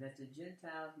order that the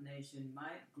Gentile nation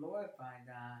might glorify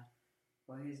God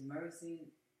for his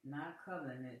mercy not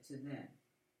covenanted to them.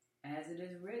 As it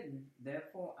is written,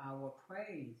 therefore I will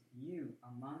praise you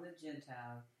among the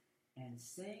Gentiles and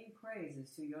sing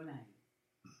praises to your name.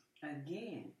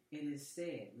 Again, it is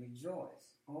said,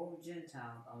 rejoice, O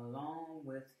Gentiles, along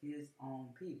with his own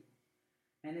people.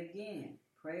 And again,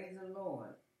 praise the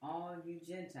Lord, all you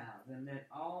Gentiles, and let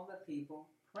all the people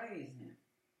praise him.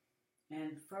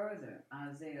 And further,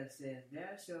 Isaiah says,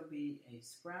 there shall be a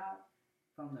sprout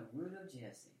from the root of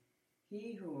Jesse,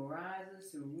 he who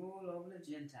arises to rule over the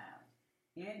Gentiles.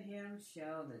 In him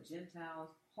shall the Gentiles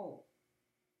hope.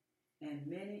 And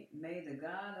many may the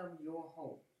God of your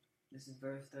hope, this is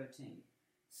verse 13,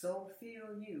 so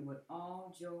fill you with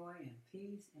all joy and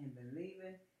peace in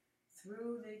believing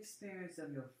through the experience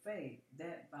of your faith,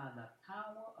 that by the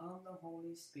power of the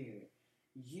Holy Spirit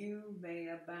you may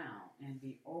abound and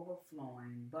be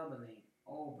overflowing, bubbling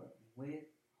over with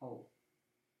hope.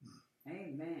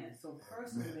 Amen. So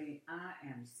personally, I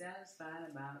am satisfied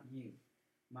about you,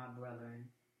 my brethren,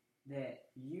 that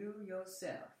you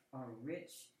yourself are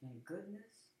rich in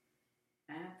goodness,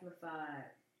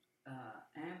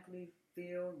 amply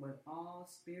filled with all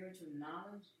spiritual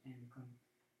knowledge, and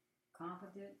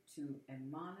competent to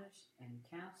admonish and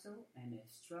counsel and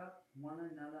instruct one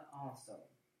another also.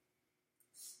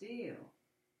 Still,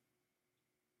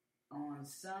 on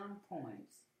some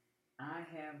points, I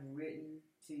have written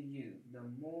to you the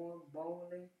more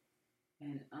boldly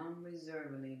and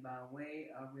unreservedly by way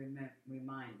of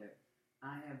reminder.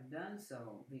 I have done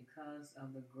so because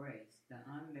of the grace, the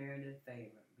unmerited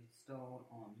favor bestowed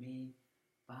on me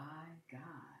by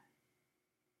God.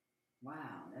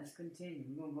 Wow, let's continue.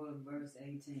 We're going to go to verse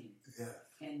 18. Yes.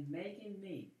 And making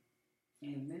me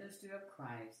a minister of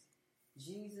Christ,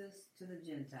 Jesus to the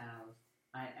Gentiles,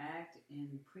 I act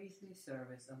in priestly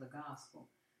service of the gospel,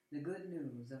 the good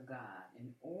news of God,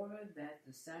 in order that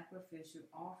the sacrificial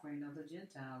offering of the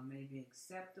Gentiles may be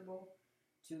acceptable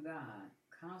to God,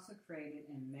 consecrated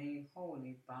and made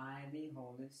holy by the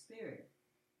Holy Spirit.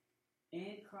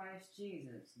 In Christ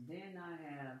Jesus, then I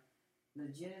have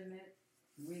legitimate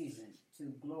reason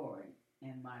to glory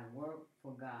in my work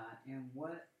for God, and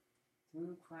what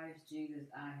through Christ Jesus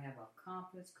I have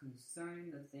accomplished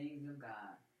concerning the things of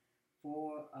God.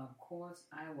 For of course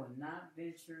I will not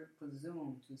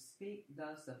presume to speak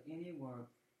thus of any work,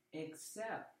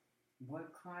 except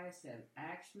what Christ has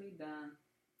actually done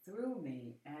through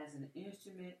me as an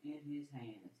instrument in his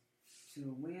hands,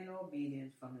 to win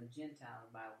obedience from the Gentiles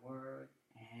by word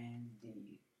and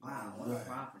deed. Wow, what a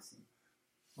prophecy.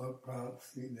 What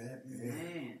prophecy that is.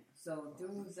 Man, so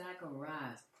through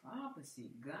Zechariah's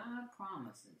prophecy, God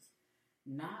promises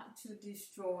not to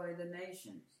destroy the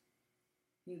nations.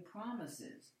 He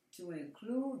promises to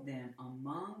include them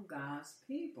among God's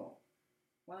people.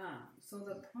 Wow. So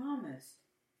the promise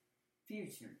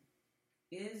future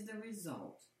is the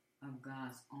result of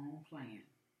God's own plan.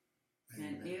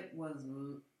 Amen. And it was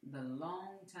the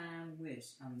long-time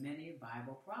wish of many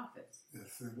Bible prophets.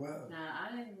 Yes, it was. Now,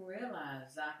 I didn't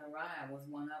realize Zechariah was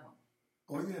one of them.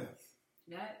 Oh, yes.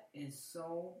 That is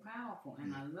so powerful,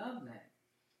 and I love that.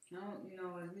 You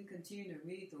know, as we continue to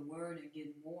read the Word and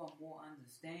get more and more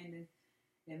understanding,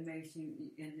 it makes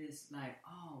you, in this like,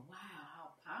 oh, wow, how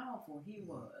powerful he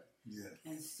was. Yes.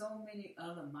 And so many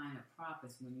other minor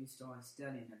prophets when you start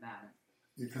studying about it.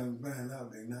 You come find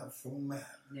out they're not so minor.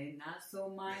 They're not so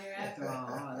minor after all,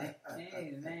 are they?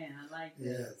 Hey, man, I like that.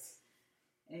 Yes.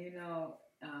 And you know,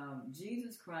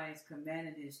 Jesus Christ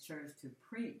commanded his church to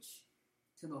preach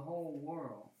to the whole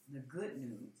world the good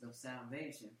news of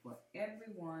salvation for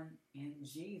everyone in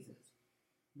Jesus,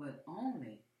 but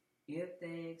only if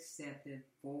they accept it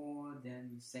for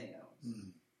themselves.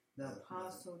 Mm. The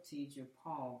apostle teacher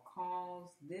Paul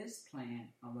calls this plan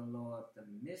of the Lord the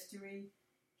mystery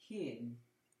hidden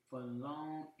for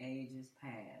long ages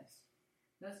past.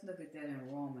 Let's look at that in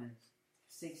Romans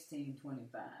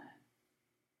 16:25.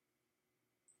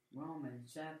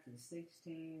 Romans chapter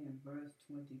 16 and verse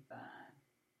 25.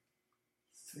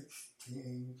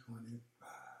 16:25.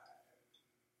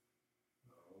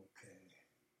 Okay.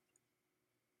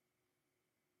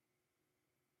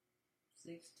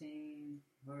 16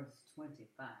 verse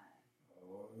 25.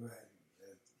 All right.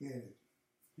 Let's get it.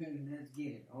 Let's get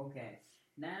it. Okay.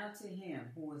 Now to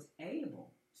him who is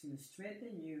able to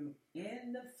strengthen you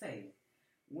in the faith,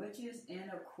 which is in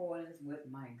accordance with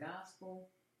my gospel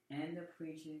and the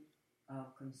preaching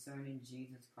of concerning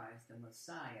Jesus Christ the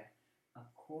Messiah,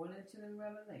 according to the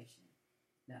revelation,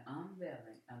 the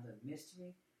unveiling of the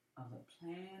mystery of the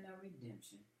plan of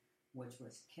redemption, which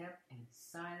was kept in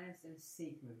silence and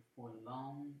secret for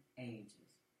long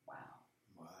ages. Wow.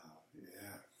 Wow.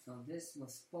 Yeah. So this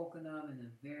was spoken of in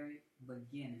the very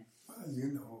beginning. Well,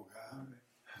 you know, God,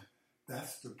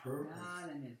 that's the purpose. God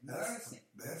and his mercy.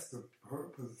 That's the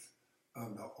purpose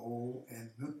of the old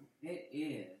and new. It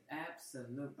is,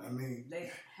 absolutely. I mean, they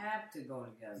have to go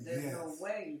together. There's no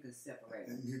way you can separate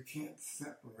them. And you can't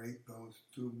separate those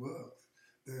two books.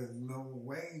 There's no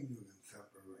way you can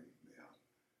separate them.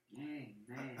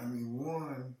 Amen. I mean,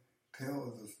 one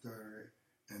tells a story,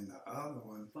 and the other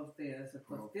one fulfills the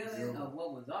fulfilling of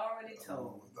what was already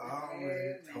told. What was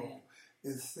already told.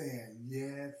 It's saying,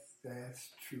 yes, that's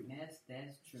true. Yes,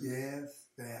 that's true. Yes,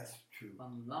 that's true.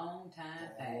 From long time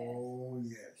past. Oh,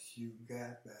 yes. You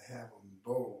got to have them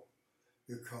both.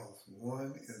 Because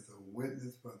one is a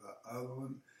witness for the other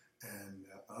one, and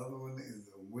the other one is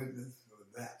a witness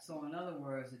for that. So, in other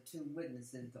words, the two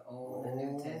witnesses, the Old and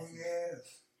New Testament. Oh,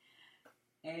 yes.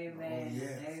 Amen. Oh,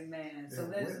 yes. Amen. So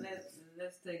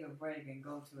let's take a break and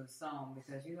go to a song,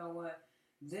 because you know what?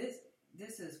 This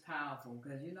is powerful,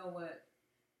 because you know what?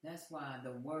 That's why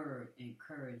the word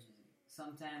encourages you.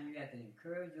 Sometimes you have to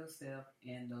encourage yourself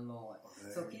in the Lord.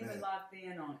 Amen. So keep it locked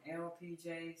in on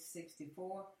LPJ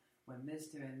 64 with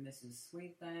Mr. and Mrs.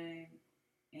 Sweet Thing,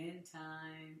 End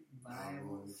Time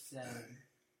Bible Study.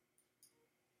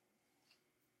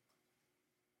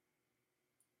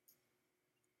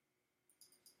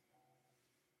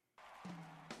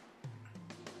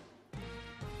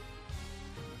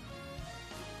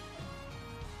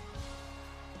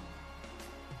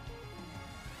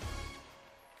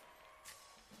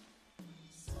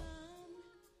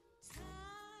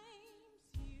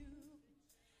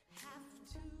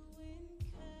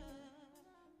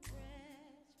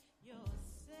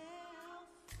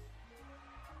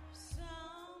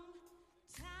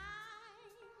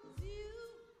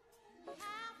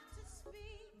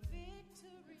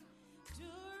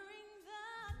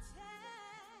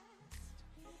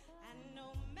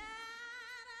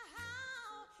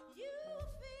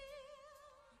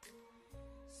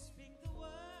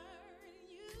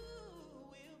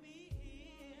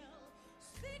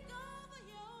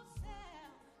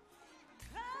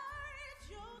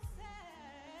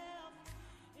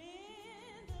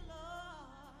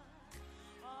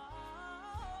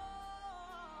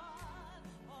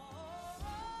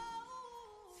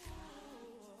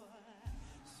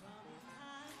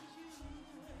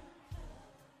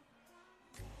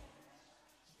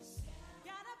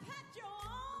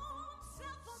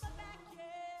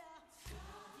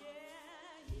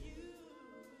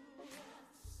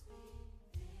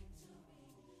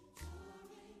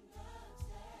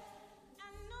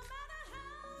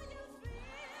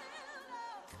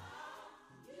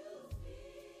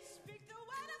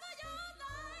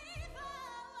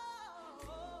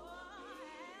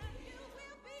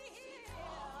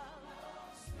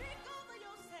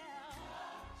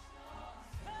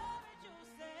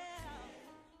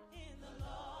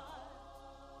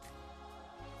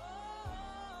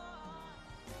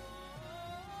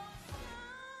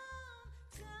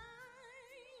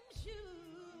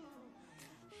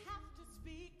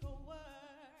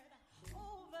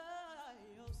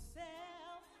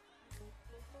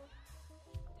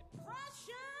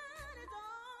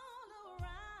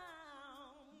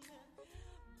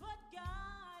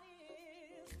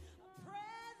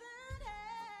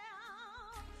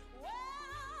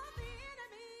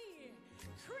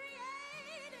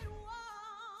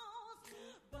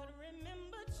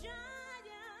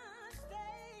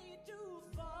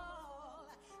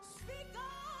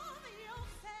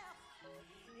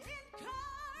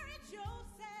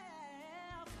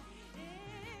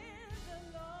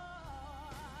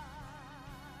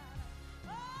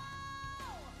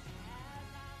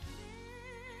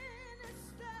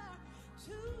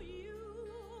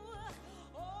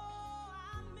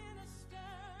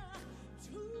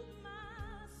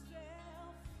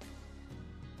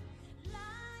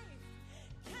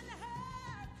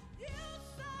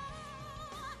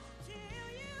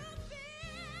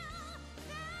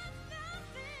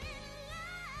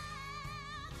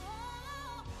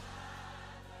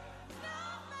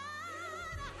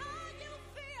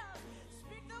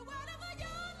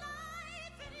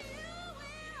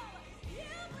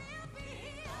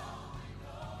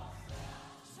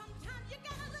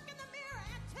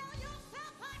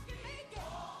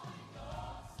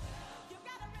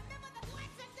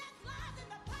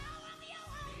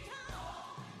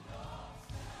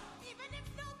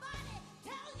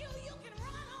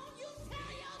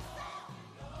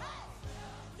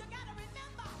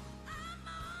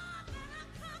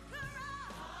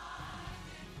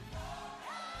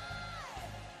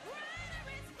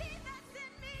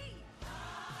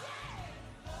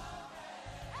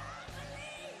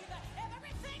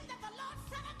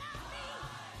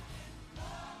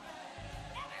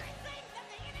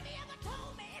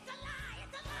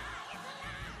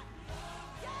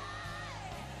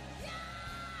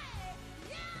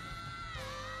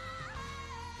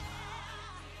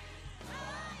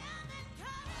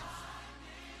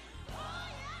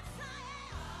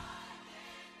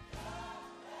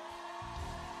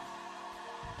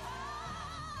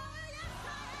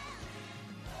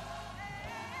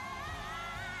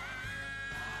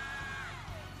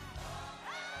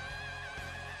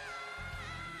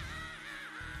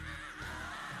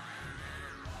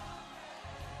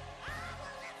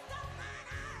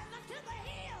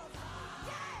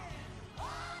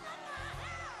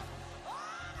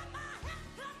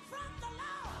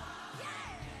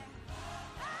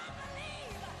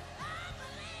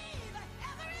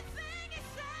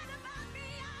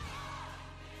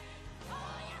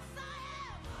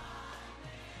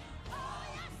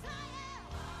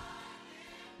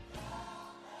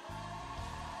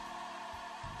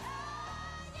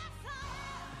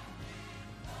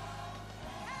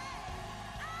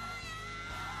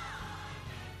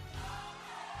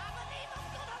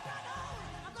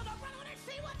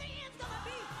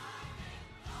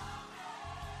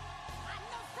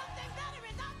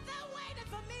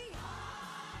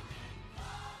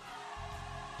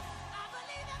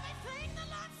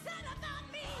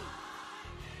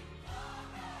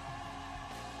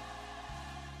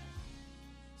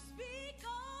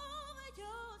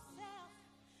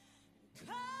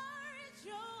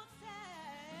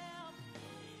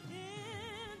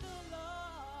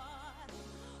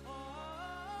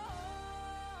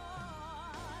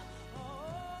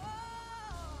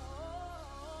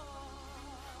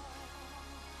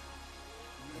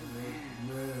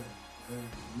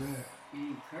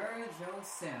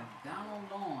 yourself, Donald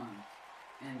Lawrence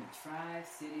and the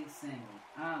Tri-City Singers.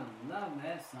 I love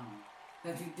that song.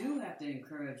 Because you do have to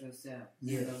encourage yourself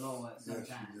in the Lord sometimes.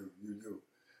 Yes, you do.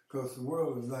 Because the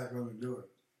world is not going to do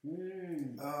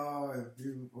it. Oh, if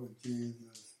you put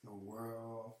Jesus, the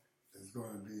world is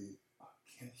going to be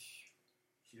against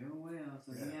you. Sure will.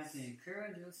 So you have to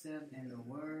encourage yourself in the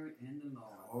Word and the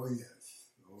Lord. Oh, yes.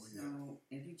 So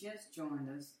if you just joined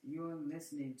us, you're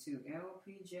listening to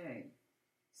LPJ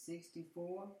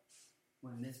 64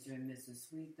 with Mr. and Mrs.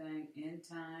 Sweet Thing End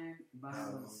Time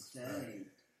Bible Study.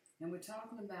 And we're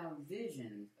talking about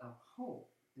visions of hope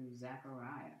through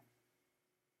Zechariah.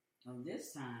 So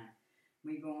this time,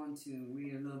 we're going to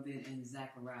read a little bit in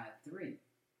Zechariah 3,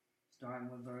 starting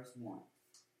with verse 1.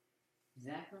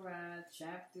 Zechariah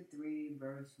chapter 3,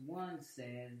 verse 1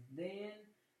 says, Then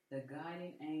the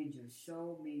guiding angel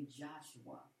showed me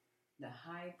Joshua, the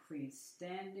high priest,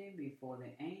 standing before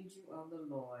the angel of the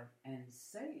Lord, and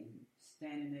Satan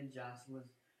standing at Joshua's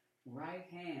right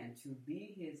hand to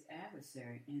be his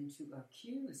adversary and to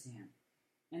accuse him.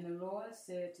 And the Lord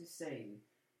said to Satan,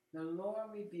 The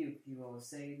Lord rebuke you, O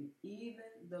Satan,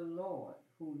 even the Lord,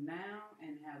 who now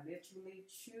and habitually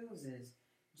chooses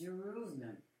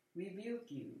Jerusalem, rebuke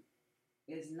you.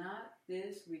 Is not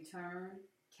this returned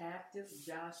captive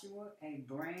Joshua a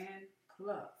brand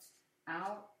plucked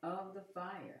out of the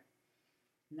fire?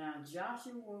 Now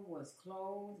Joshua was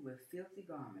clothed with filthy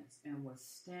garments and was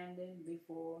standing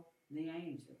before the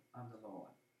angel of the Lord.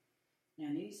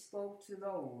 And he spoke to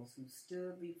those who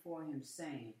stood before him,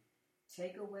 saying,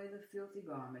 Take away the filthy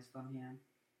garments from him.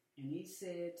 And he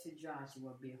said to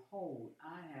Joshua, Behold,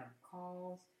 I have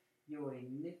caused your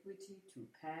iniquity to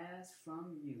pass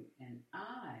from you, and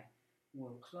I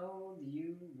will clothe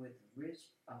you with rich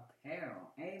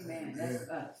apparel. Amen. That's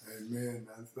us. Amen.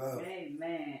 That's us.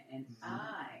 Amen. And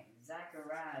I,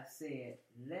 Zechariah, said,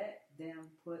 Let them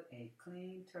put a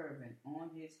clean turban on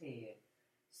his head.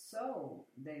 So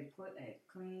they put a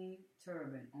clean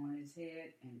turban on his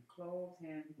head and clothed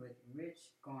him with rich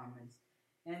garments.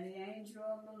 And the angel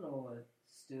of the Lord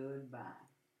stood by.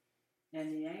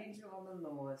 And the angel of the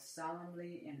Lord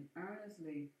solemnly and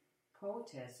earnestly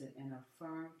protested and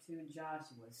affirmed to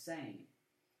Joshua, saying,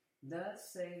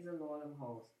 Thus says the Lord of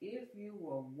hosts, if you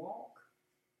will walk,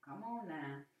 come on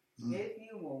now, if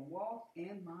you will walk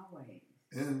in my ways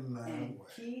and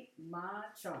keep my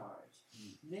charge,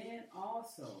 then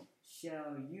also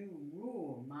shall you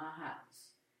rule my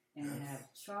house and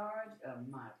have charge of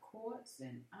my courts,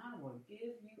 and I will give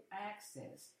you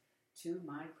access to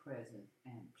my presence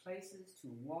and places to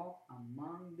walk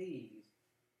among these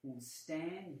who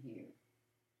stand here.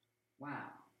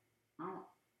 Wow.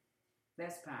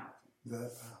 That's powerful.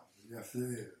 That's powerful. Yes, it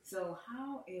is. So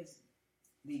how is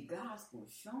the gospel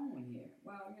shown here?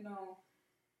 Well,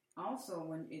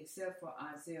 also except for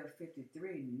Isaiah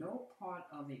 53, no part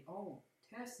of the Old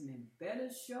Testament better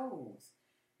shows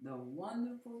the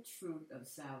wonderful truth of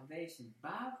salvation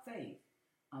by faith,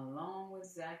 along with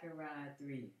Zechariah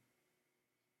 3.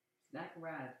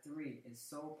 Zechariah 3 is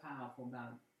so powerful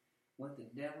about what the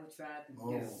devil tried to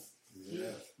do.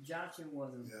 Yes. Joshua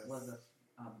was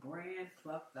a brand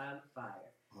plucked out of the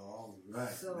fire. All right.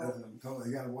 So, that's what I'm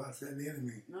talking. You got to watch that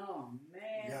enemy. No,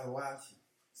 man. You got to watch him.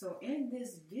 So in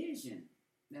this vision,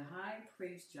 the high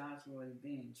priest Joshua is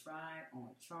being tried on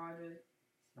charges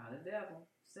by the devil,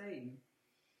 Satan.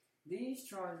 These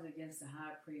charges against the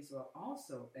high priest are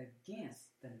also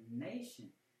against the nation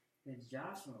that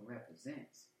Joshua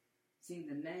represents. See,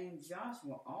 the name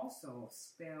Joshua, also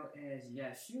spelled as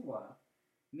Yeshua,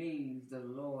 means the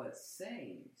Lord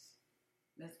saves.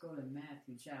 Let's go to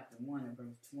Matthew chapter 1 and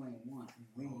verse 21 and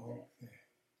read that.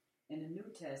 In the New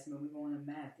Testament, we're going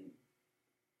to Matthew.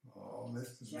 Oh,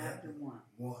 Mr. Chapter Matthew 1.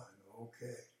 1,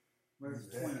 okay. Verse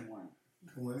 21.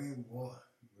 21.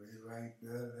 Read right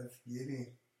there. Let's get in.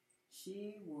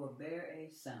 She will bear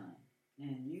a son,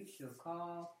 and you shall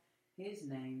call his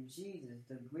name Jesus,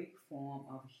 the Greek form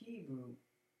of Hebrew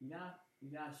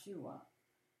Joshua,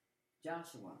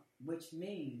 which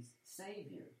means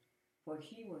Savior. For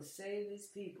he will save his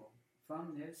people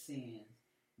from their sins,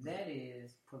 that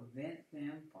is, prevent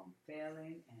them from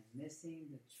failing and missing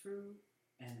the true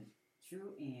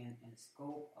end and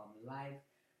scope of life,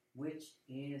 which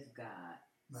is God.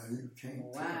 Now you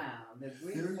can't the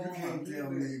Greek form of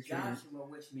Hebrew Joshua,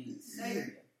 which means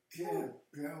Savior. You can't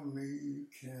tell me you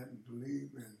can't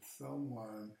believe in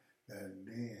someone that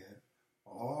did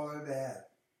all of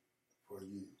that for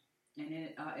you. And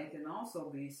it can also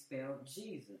be spelled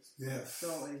Jesus. Yes.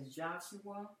 So it's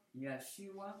Joshua,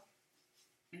 Yeshua,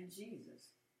 and Jesus.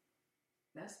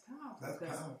 That's powerful.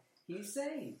 That's powerful. He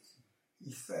saves.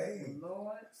 He's saved. The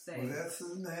Lord Well, saved. that's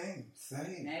his name.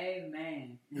 Saved.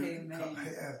 Amen. Amen.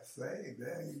 Yeah, saved.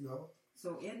 There you go.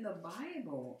 So in the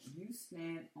Bible, you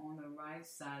stand on the right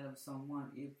side of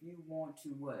someone if you want to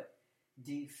what?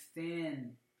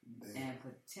 Defend and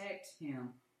protect him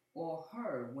or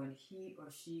her when he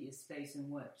or she is facing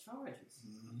what? Charges.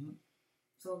 Mm-hmm.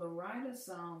 So the writer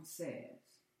Psalm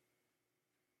says,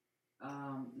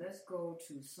 let's go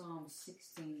to Psalm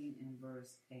 16 and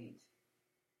verse 8.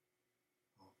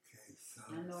 Okay,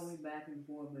 I know we're back and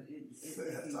forth, but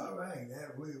that's all right.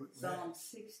 Psalm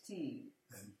 16.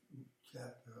 And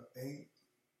chapter 8.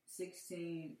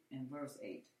 16 and verse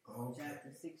 8. Okay.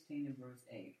 Chapter 16 and verse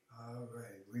 8. All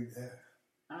right, read that.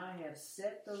 I have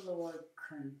set the Lord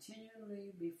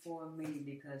continually before me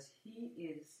because he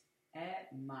is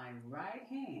at my right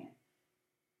hand.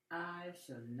 I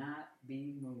shall not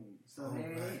be moved. So all there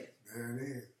right. it is. There it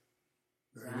is.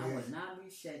 So I would not be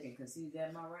shaken because he's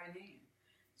at my right hand.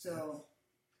 So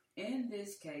in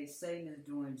this case, Satan is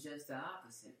doing just the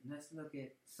opposite. Let's look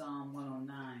at Psalm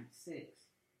 109:6.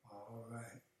 All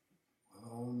right.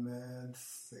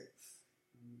 109:6.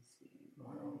 Let me see.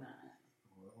 109.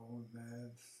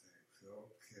 109:6.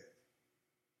 Okay.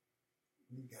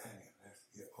 We got it. Let's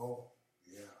get, oh,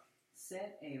 yeah.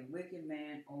 Set a wicked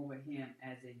man over him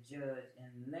as a judge,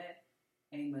 and let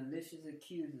a malicious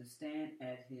accuser stand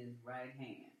at his right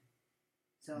hand.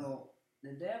 So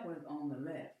the devil is on the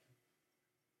left.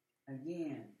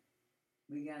 Again,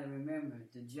 we got to remember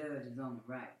the judge is on the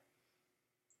right.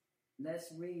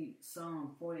 Let's read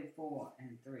Psalm 44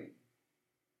 and 3.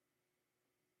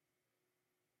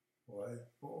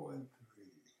 44 and 3.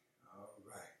 All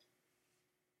right.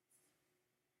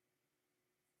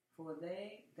 For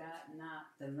they got not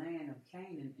the land of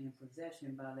Canaan in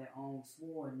possession by their own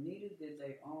sword, neither did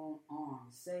their own arm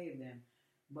save them,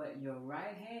 but your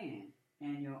right hand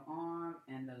and your arm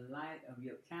and the light of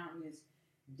your countenance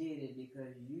did it,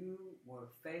 because you were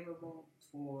favorable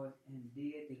towards and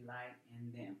did delight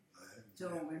in them. So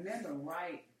remember,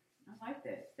 right, I like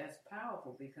that. That's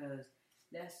powerful because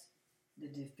that's the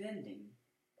defending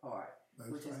part,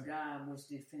 which is God, which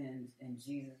defends, and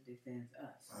Jesus defends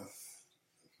us.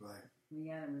 That's right. We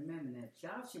got to remember that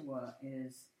Joshua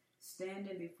is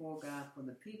standing before God for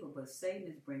the people, but Satan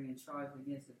is bringing charge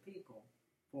against the people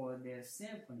for their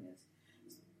sinfulness.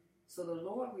 So the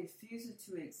Lord refuses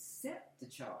to accept the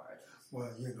charge.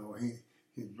 Well, you know,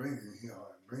 he's bringing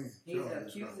charge. He's the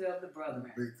accuser of the brethren,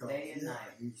 because, day and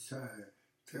night. He's trying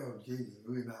to tell Jesus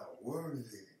we're not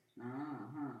worthy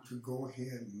to go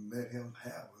ahead and let him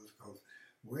have us, because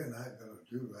we're not going to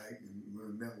do right, and we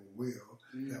never will.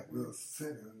 That we're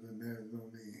sinners, and there's no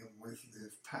need him wasting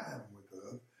his time with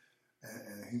us.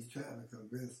 And he's trying to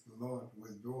convince the Lord to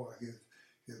withdraw his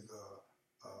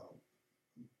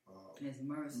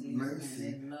mercy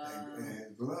and love.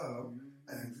 his love.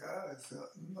 And God said,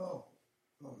 no.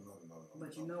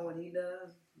 But you know what he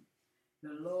does?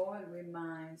 The Lord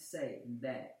reminds Satan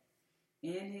that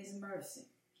in his mercy,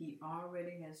 he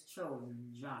already has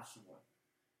chosen Joshua.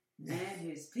 Yes. And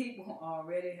his people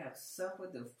already have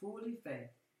suffered the full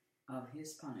effect of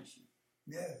his punishment.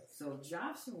 Yes. So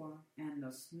Joshua and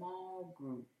the small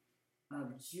group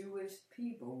of Jewish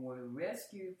people were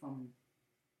rescued from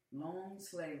long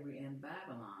slavery in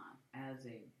Babylon as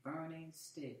a burning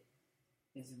stick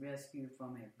is rescued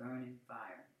from a burning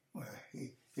fire. Well,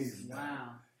 he's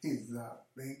not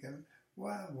thinking,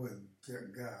 why would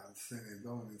God send his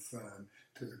only son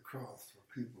to the cross for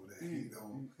people that he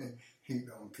don't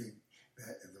think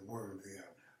that is worthy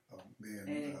of being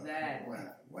exactly.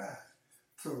 Why?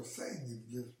 So Satan is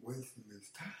just wasting his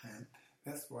time.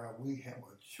 That's why we have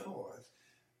a choice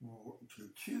to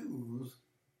choose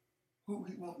who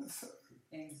we want to serve.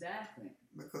 Exactly.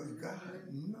 Because God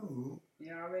knew. He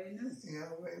already knew. He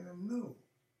already knew.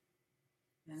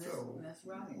 And that's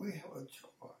right. We have a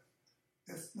choice.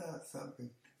 It's not something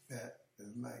that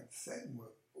is like Satan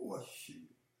will force you.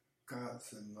 God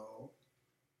said, no,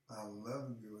 I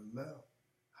love you enough.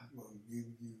 I'm going to give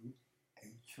you a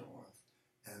choice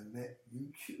and let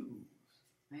you choose.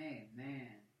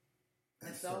 Amen.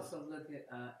 Let's also look at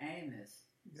Amos.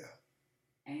 Yeah.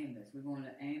 Amos. We're going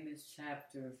to Amos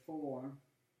chapter 4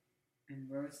 and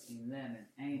verse 11.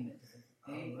 Amos.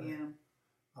 Okay.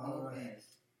 A-M-O-S.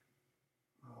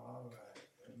 All right.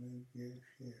 Let me get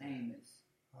here. Amos.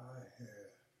 I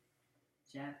have.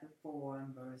 Chapter 4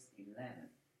 and verse 11.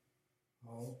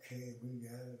 Okay, we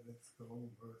got it. Let's go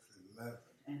verse 11.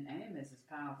 And Amos is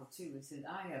powerful too. It says,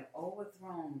 I have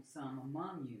overthrown some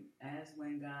among you, as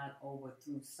when God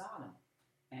overthrew Sodom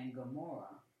and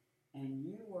Gomorrah, and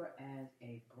you were as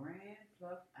a brand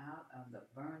plucked out of the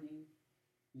burning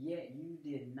yet you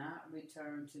did not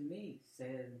return to me,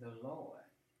 says the Lord.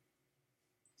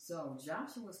 So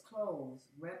Joshua's clothes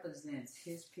represents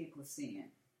his people's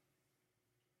sin.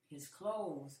 His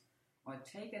clothes are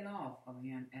taken off of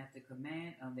him at the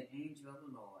command of the angel of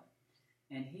the Lord,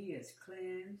 and he is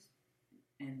cleansed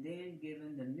and then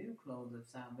given the new clothes of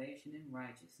salvation and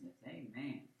righteousness.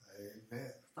 Amen.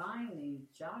 Amen. Finally,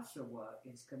 Joshua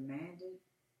is commanded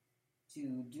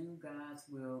to do God's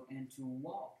will and to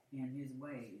walk in his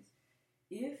ways.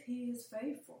 If he is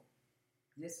faithful,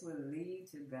 this will lead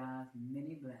to God's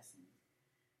many blessings.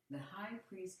 The high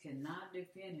priest cannot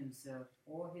defend himself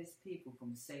or his people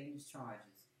from Satan's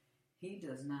charges. He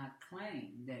does not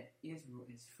claim that Israel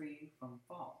is free from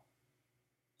fault.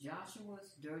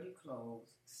 Joshua's dirty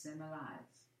clothes stand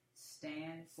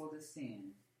for the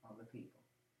sins of the people.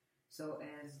 So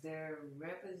as their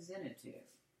representative,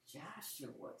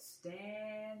 Joshua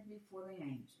stands before the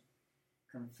angel,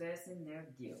 confessing their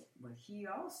guilt, but he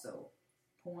also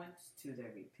points to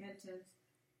their repentance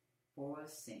for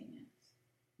sins.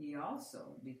 He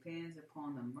also depends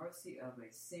upon the mercy of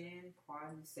a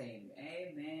sin-pardoned Savior.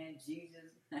 Amen,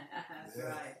 Jesus. That's yes,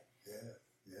 right. Yes,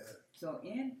 yes. So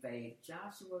in faith,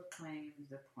 Joshua claims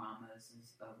the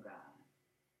promises of God.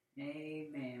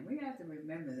 Amen. We have to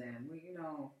remember that.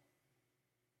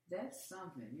 That's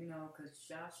something, because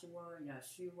Joshua,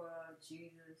 Yeshua,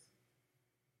 Jesus,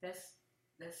 that's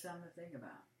something to think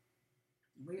about.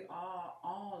 We all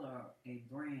are a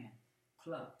brand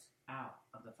plucked out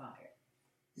of the fire.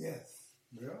 Yes,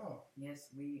 we are. Yes,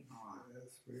 we are.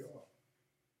 Yes, we are.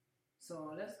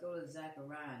 So let's go to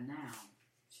Zechariah now,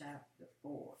 chapter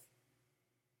 4.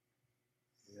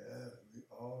 Yeah, we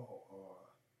all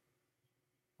are.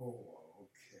 Oh,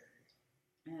 okay.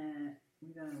 And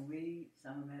we're going to read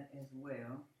some of that as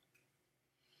well.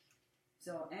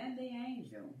 So, and the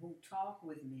angel who talked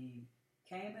with me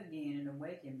came again and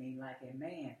awakened me like a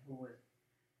man who was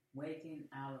waking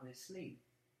out of his sleep,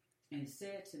 and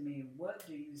said to me, what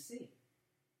do you see?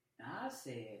 And I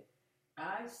said,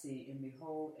 I see and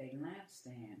behold a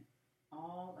lampstand,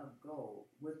 all of gold,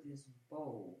 with this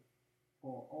bowl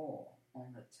for oil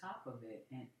on the top of it,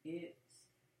 and its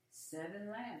 7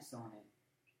 lamps on it.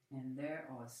 And there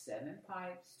are 7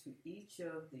 pipes to each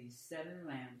of these 7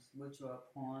 lamps which are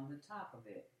upon the top of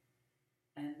it.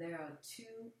 And there are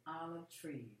 2 olive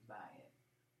trees by it,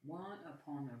 one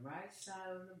upon the right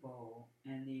side of the bowl,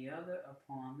 and the other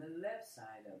upon the left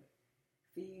side of it,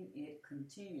 feeding it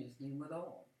continuously with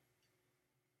oil.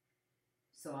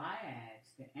 So I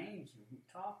asked the angel who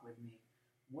talked with me,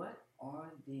 what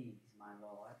are these, my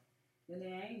Lord? Then the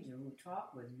angel who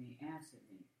talked with me answered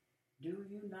me, do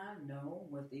you not know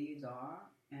what these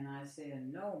are? And I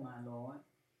said, no, my Lord.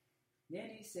 Then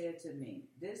he said to me,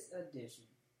 this addition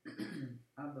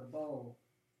of the bowl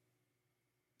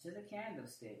to the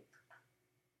candlestick,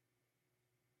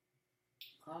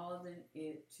 causing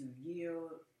it to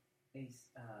yield a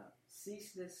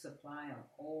ceaseless supply of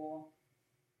oil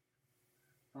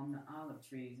from the olive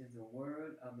trees, is the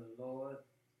word of the Lord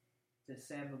to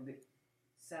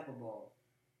Zerubbabel.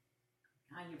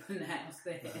 How you pronounce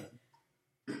that?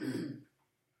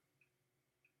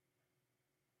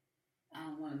 I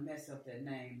don't want to mess up that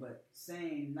name, but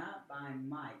saying, not by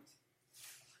might,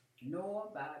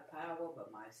 nor by power,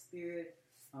 but my spirit,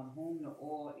 of whom the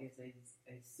oil is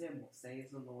a symbol, says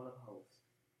the Lord of hosts.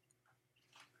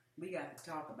 We got to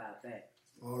talk about that.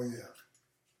 Oh, yeah.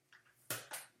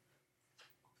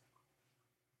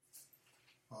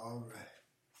 All right.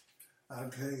 I'll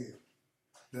tell you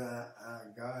that our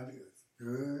God is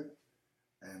good,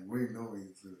 and we know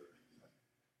He's good.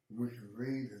 We can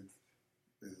read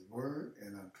His Word,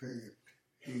 and I'll tell you,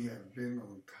 He has been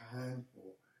on time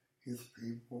for His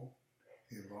people.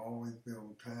 He's always been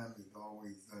on time. He's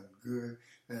always done good,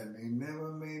 and He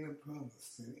never made a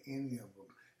promise to any of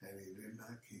them, and He did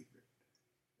not keep it.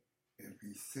 If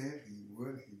He said He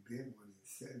would, He did what He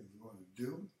said He was going to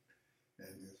do,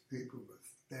 and His people would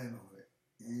stand on it,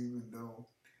 even though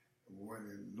what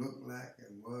it looked like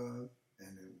it was,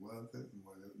 and it wasn't, and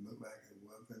what it looked like it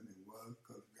wasn't, it was,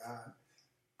 because God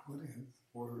put His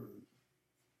Word,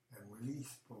 and when He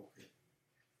spoke it,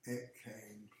 it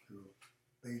came true.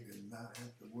 They did not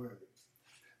have the words.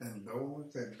 And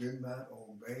those that did not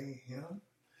obey Him,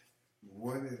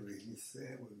 whatever He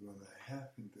said was going to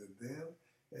happen to them,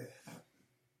 it happened.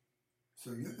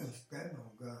 So you can stand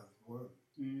on God's Word.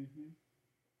 Mm-hmm.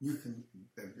 You can,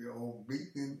 if you're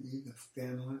obedient, you can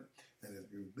stand on it. And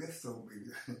if you're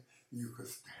disobedient, you can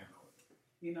stand on it.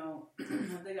 You know, I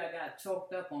think I got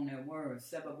choked up on that word,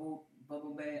 Zerubbabel. But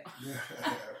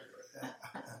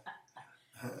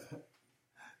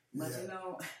yeah. you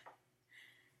know,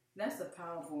 that's a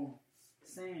powerful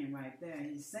saying right there.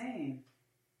 He's saying,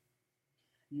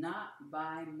 not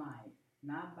by might,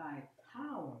 not by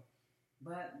power,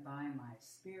 but by my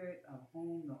spirit, of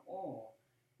whom the oil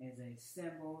is a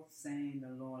symbol, saying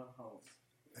the Lord of hosts.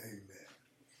 Amen.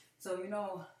 So,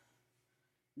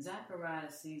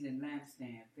 Zechariah sees a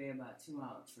lampstand fed by 2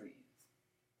 olive trees.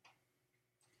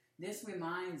 This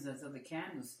reminds us of the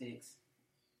candlesticks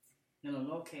that are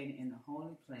located in the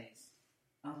holy place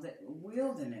of the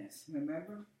wilderness,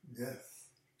 remember? Yes.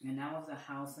 And that was the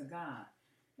house of God.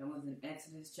 That was in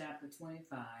Exodus chapter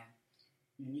 25,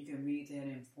 and you can read that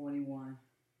in 31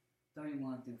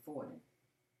 through 40.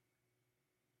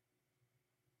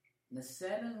 The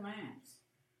 7 lamps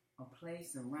are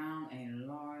placed around a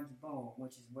large bowl,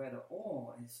 which is where the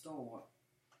oil is stored.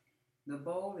 The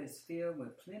bowl is filled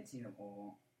with plenty of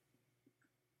oil,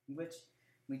 which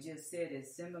we just said it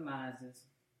symbolizes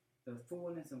the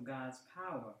fullness of God's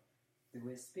power through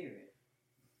His Spirit.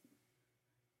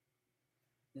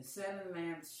 The 7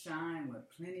 lamps shine with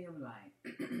plenty of light,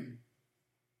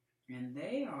 and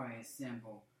they are a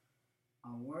symbol,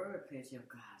 a word picture of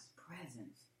God's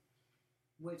presence,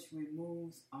 which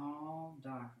removes all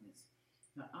darkness.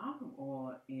 The olive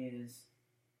oil is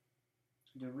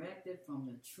directed from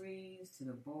the trees to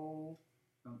the bowl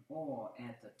of oil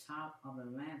at the top of the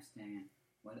lampstand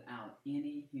without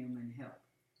any human help.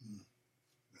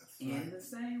 That's right. In the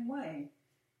same way,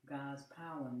 God's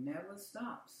power never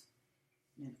stops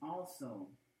and also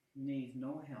needs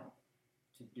no help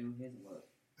to do His work.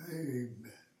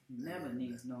 Amen. Never Amen.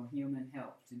 needs no human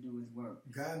help to do His work.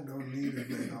 God don't need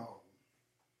us at all.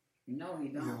 No, He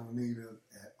He don't. don't need us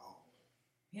at all.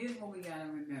 Here's what we got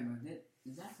to remember. That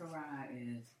Zechariah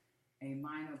is a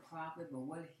minor prophet, but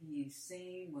what he's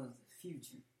seen was the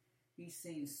future. He's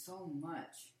seen so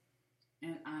much.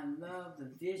 And I love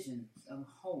the visions of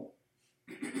hope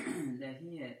that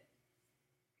he had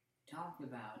talked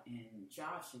about in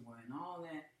Joshua and all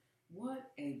that.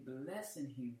 What a blessing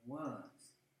he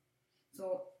was.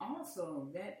 So also,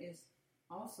 that is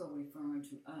also referring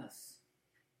to us.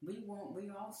 We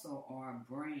also are a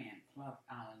brand plucked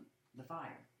out of the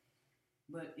fire.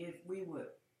 But if we would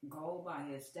go by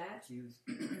His statutes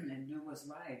and do what's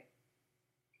right,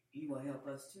 He will help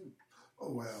us too.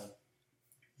 Oh, well,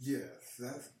 yes,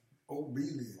 that's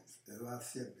obedience, as I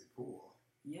said before,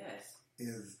 Yes.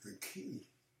 is the key.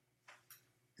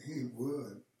 He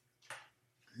would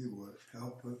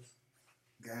help us,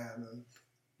 guide us,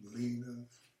 lead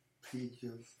us, teach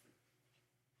us.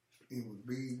 He would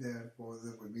be there for us.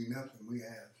 There would be nothing we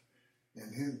ask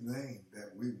in His name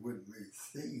that we wouldn't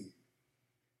receive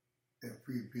if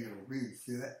we be obedient.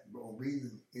 See, that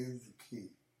obedience is the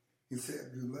key. He said,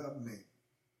 if you love me,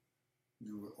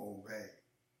 you will obey.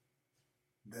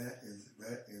 That is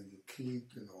the key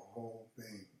to the whole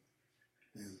thing,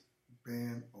 is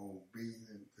being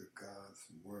obedient to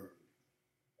God's word.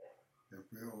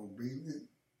 If we're obedient,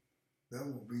 there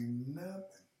will be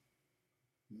nothing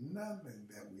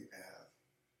that we ask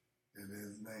in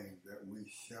His name that we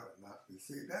shall not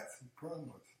receive. That's a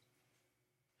promise.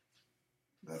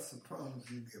 That's the promise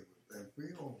He gives us. If we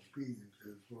are obedient to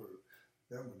His word,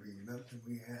 there will be nothing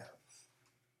we have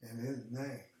in His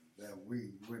name that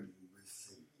we wouldn't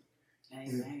receive.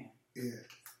 Amen. If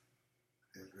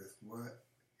it's what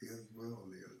His will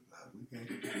is. Now, we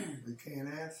can't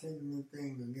ask Him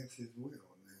anything against His will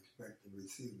and expect to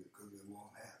receive it, because it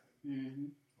won't happen.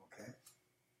 Mm-hmm. Okay?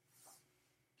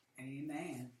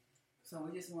 Amen. So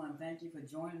we just want to thank you for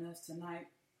joining us tonight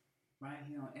right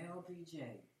here on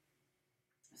LPJ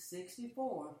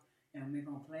 64. And we're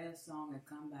going to play a song and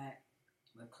come back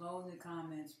with closing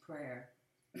comments, prayer,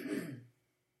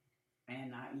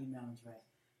 and our email address.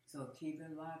 So keep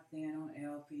it locked in on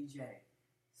LPJ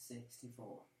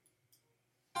 64.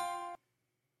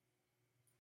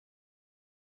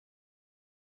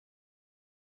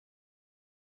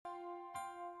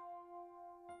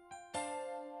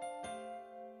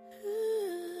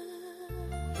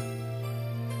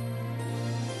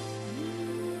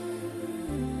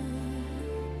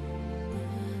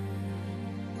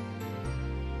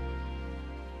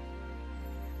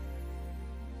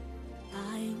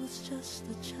 I was just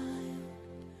a child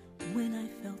when I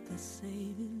felt the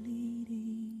Savior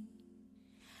leading.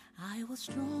 I was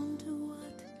drawn to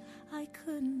what I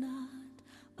could not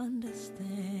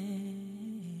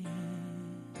understand.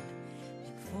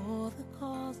 And for the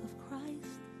cause of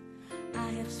Christ, I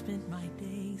have spent my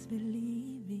days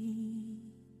believing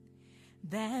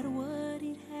that what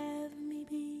He'd have me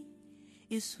be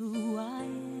is who I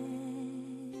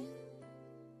am.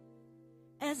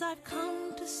 As I've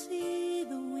come to see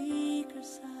the weaker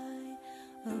side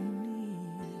of me,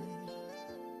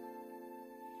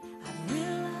 I've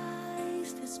realized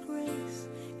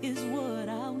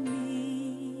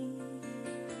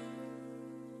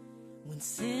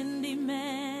sin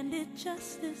demanded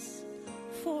justice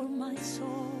for my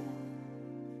soul.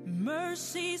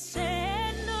 Mercy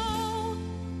said no,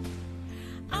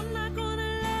 I'm not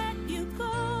gonna let you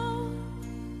go.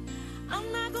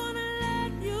 I'm not gonna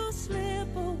let you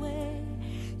slip away.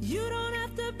 You don't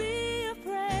have to be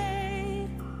afraid.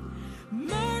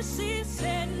 Mercy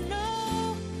said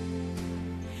no,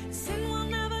 sin will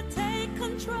never take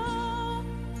control.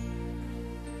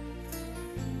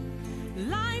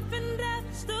 Life and death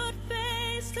stood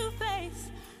face to face.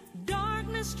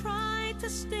 Darkness tried to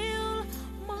steal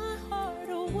my heart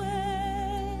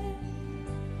away.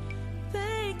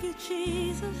 Thank you,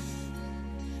 Jesus.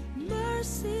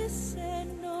 Mercy said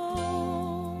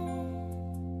no.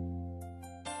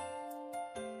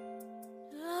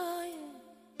 Oh,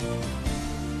 yeah.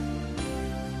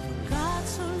 God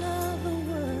so loved the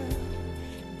world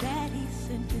that he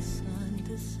sent his son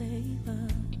to save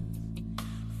us.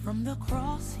 From the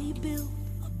cross he built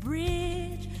a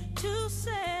bridge to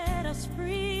set us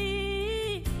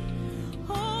free.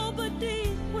 Oh, but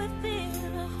deep within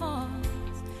our hearts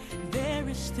there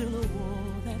is still a war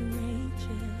that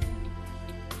rages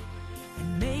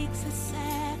and makes a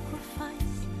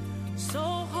sacrifice so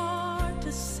hard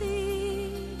to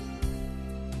see.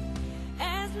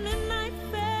 As midnight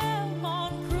fell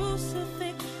on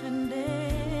crucifixion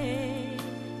day,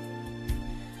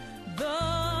 the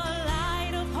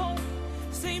light of hope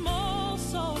seemed oh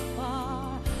so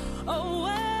far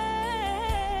away.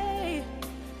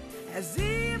 As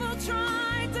evil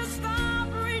tried to stop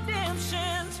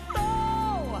redemption's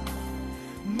flow,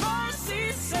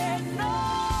 mercy said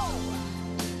no,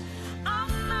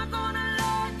 I'm not gonna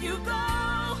let you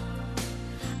go.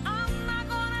 I'm not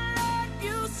gonna let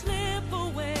you slip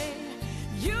away.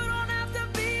 You don't have to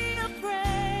be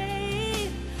afraid.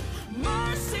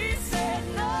 Mercy said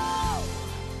no,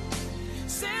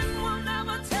 sin will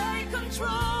never take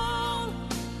control.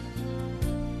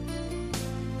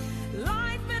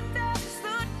 Life and death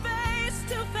stood face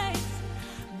to face.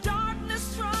 Darkness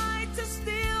tried to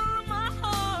steal my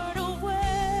heart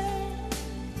away.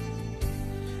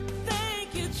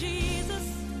 Thank you, Jesus.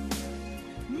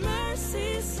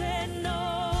 Mercy said no.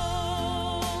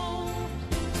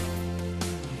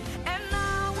 And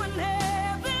now when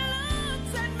heaven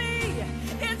looks at me,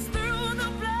 it's through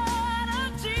the blood of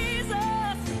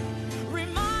Jesus,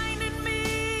 reminding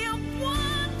me of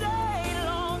one day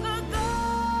long ago.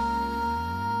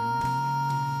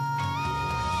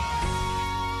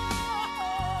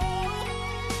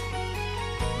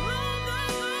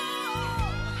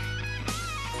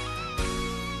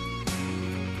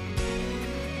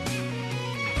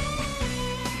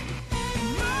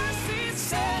 Mercy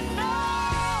said no,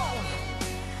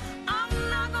 I'm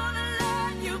not gonna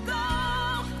let you go.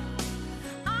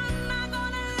 I'm not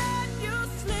gonna let you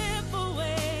slip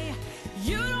away.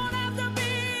 You don't have to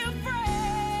be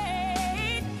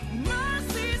afraid.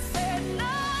 Mercy said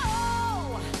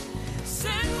no,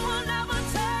 sin will never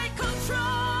take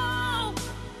control.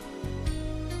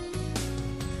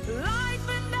 Life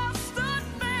and death stood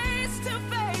face to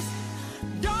face.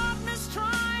 Darkness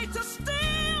tried to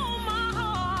steal my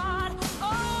heart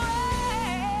away.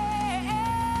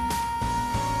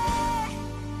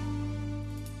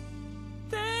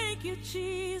 Thank you,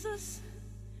 Jesus.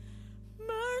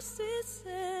 Mercy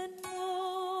said no.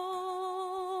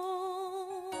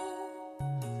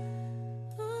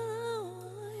 Oh,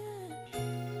 yeah.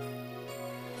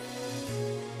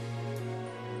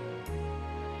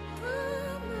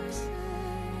 Oh,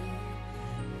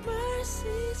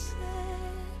 mercy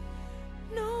said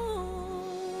no.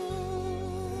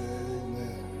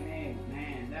 Amen.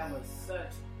 Amen. That was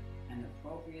such an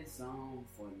appropriate song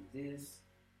for this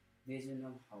vision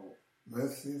of hope.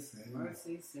 Mercy said no.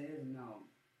 Mercy says no.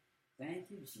 Thank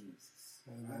you, Jesus.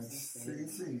 And Mercy that's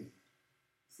says no. CC.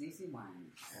 CC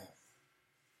Wine. Yes.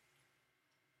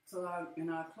 So in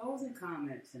our closing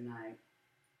comment tonight,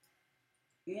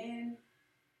 in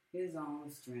his own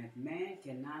strength, man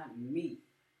cannot meet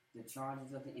the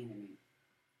charges of the enemy.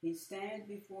 He stands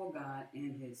before God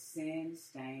in his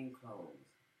sin-stained clothes.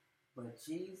 But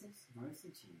Jesus, mercy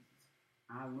Jesus,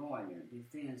 our lawyer,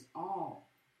 defends all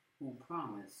who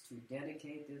promise to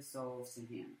dedicate their souls to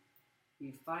him.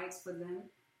 He fights for them.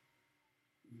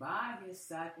 By his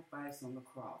sacrifice on the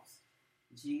cross,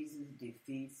 Jesus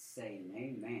defeats Satan.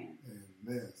 Amen.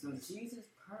 Amen. So Jesus'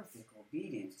 perfect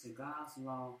obedience to God's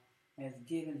law has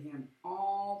given him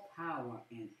all power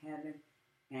in heaven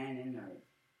and in earth.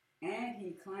 And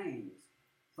he claims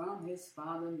from his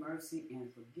Father mercy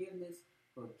and forgiveness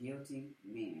for guilty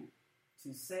men.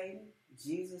 To Satan,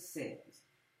 Jesus says,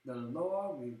 "The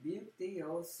Lord rebuke thee,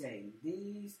 O Satan.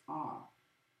 These are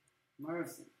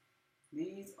mercy,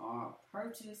 These are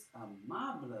purchased of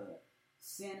my blood,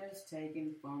 sinners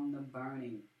taken from the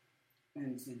burning.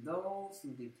 And to those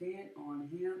who depend on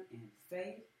him in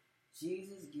faith,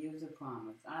 Jesus gives a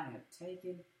promise. I have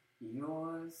taken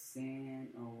your sin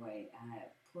away.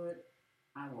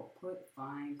 I will put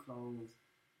fine clothes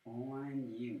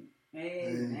on you.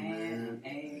 Amen.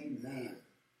 Amen.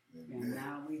 And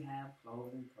now we have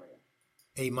closing prayer.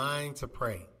 A mind to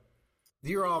pray.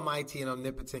 Dear Almighty and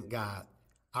omnipotent God,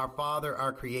 our Father,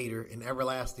 our Creator, and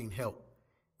everlasting help,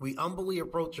 we humbly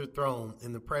approach your throne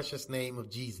in the precious name of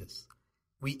Jesus.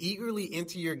 We eagerly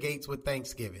enter your gates with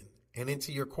thanksgiving and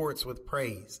into your courts with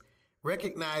praise,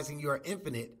 recognizing you are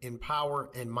infinite in power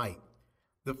and might.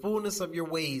 The fullness of your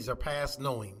ways are past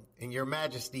knowing, and your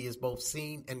majesty is both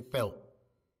seen and felt.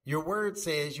 Your word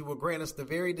says you will grant us the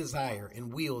very desire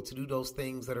and will to do those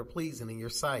things that are pleasing in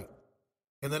your sight.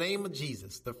 In the name of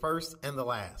Jesus, the first and the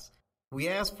last, we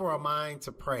ask for a mind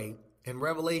to pray and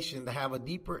revelation to have a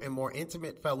deeper and more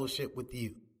intimate fellowship with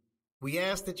you. We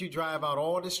ask that you drive out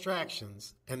all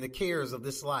distractions and the cares of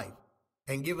this life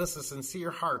and give us a sincere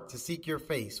heart to seek your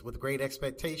face with great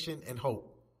expectation and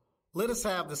hope. Let us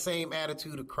have the same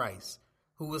attitude of Christ,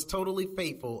 who was totally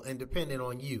faithful and dependent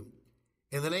on you.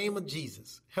 In the name of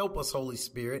Jesus, help us, Holy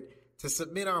Spirit, to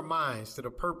submit our minds to the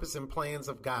purpose and plans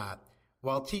of God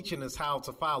while teaching us how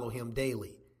to follow him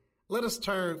daily. Let us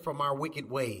turn from our wicked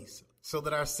ways so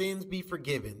that our sins be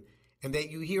forgiven and that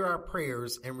you hear our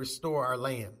prayers and restore our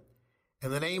land. In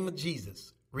the name of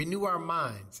Jesus, renew our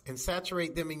minds and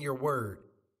saturate them in your word,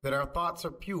 that our thoughts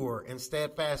are pure and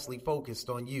steadfastly focused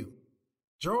on you.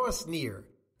 Draw us near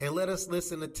and let us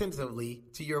listen attentively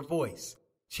to your voice,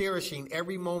 cherishing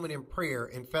every moment in prayer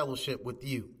and fellowship with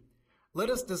you. Let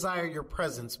us desire your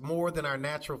presence more than our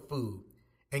natural food,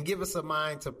 and give us a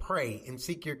mind to pray and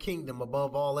seek your kingdom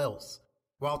above all else,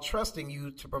 while trusting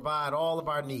you to provide all of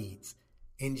our needs.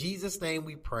 In Jesus' name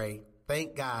we pray.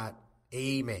 Thank God.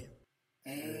 Amen.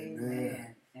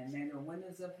 Amen. And may the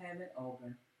windows of heaven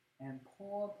open and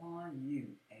pour upon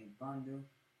you a bundle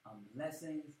of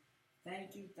blessings.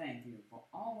 Thank you for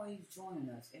always joining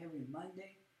us every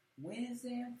Monday,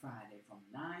 Wednesday, and Friday from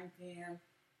 9 p.m.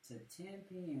 to 10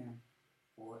 p.m.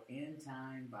 for End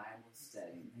Time Bible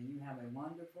Study. May you have a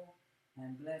wonderful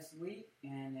and blessed week.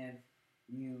 And if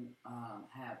you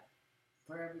have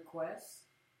prayer requests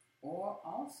or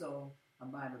also a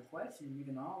Bible question, you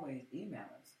can always email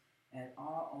us at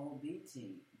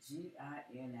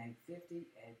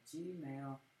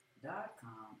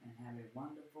robtgina50@gmail.com and have a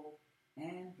wonderful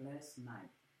and blessed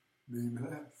night. Be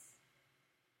blessed.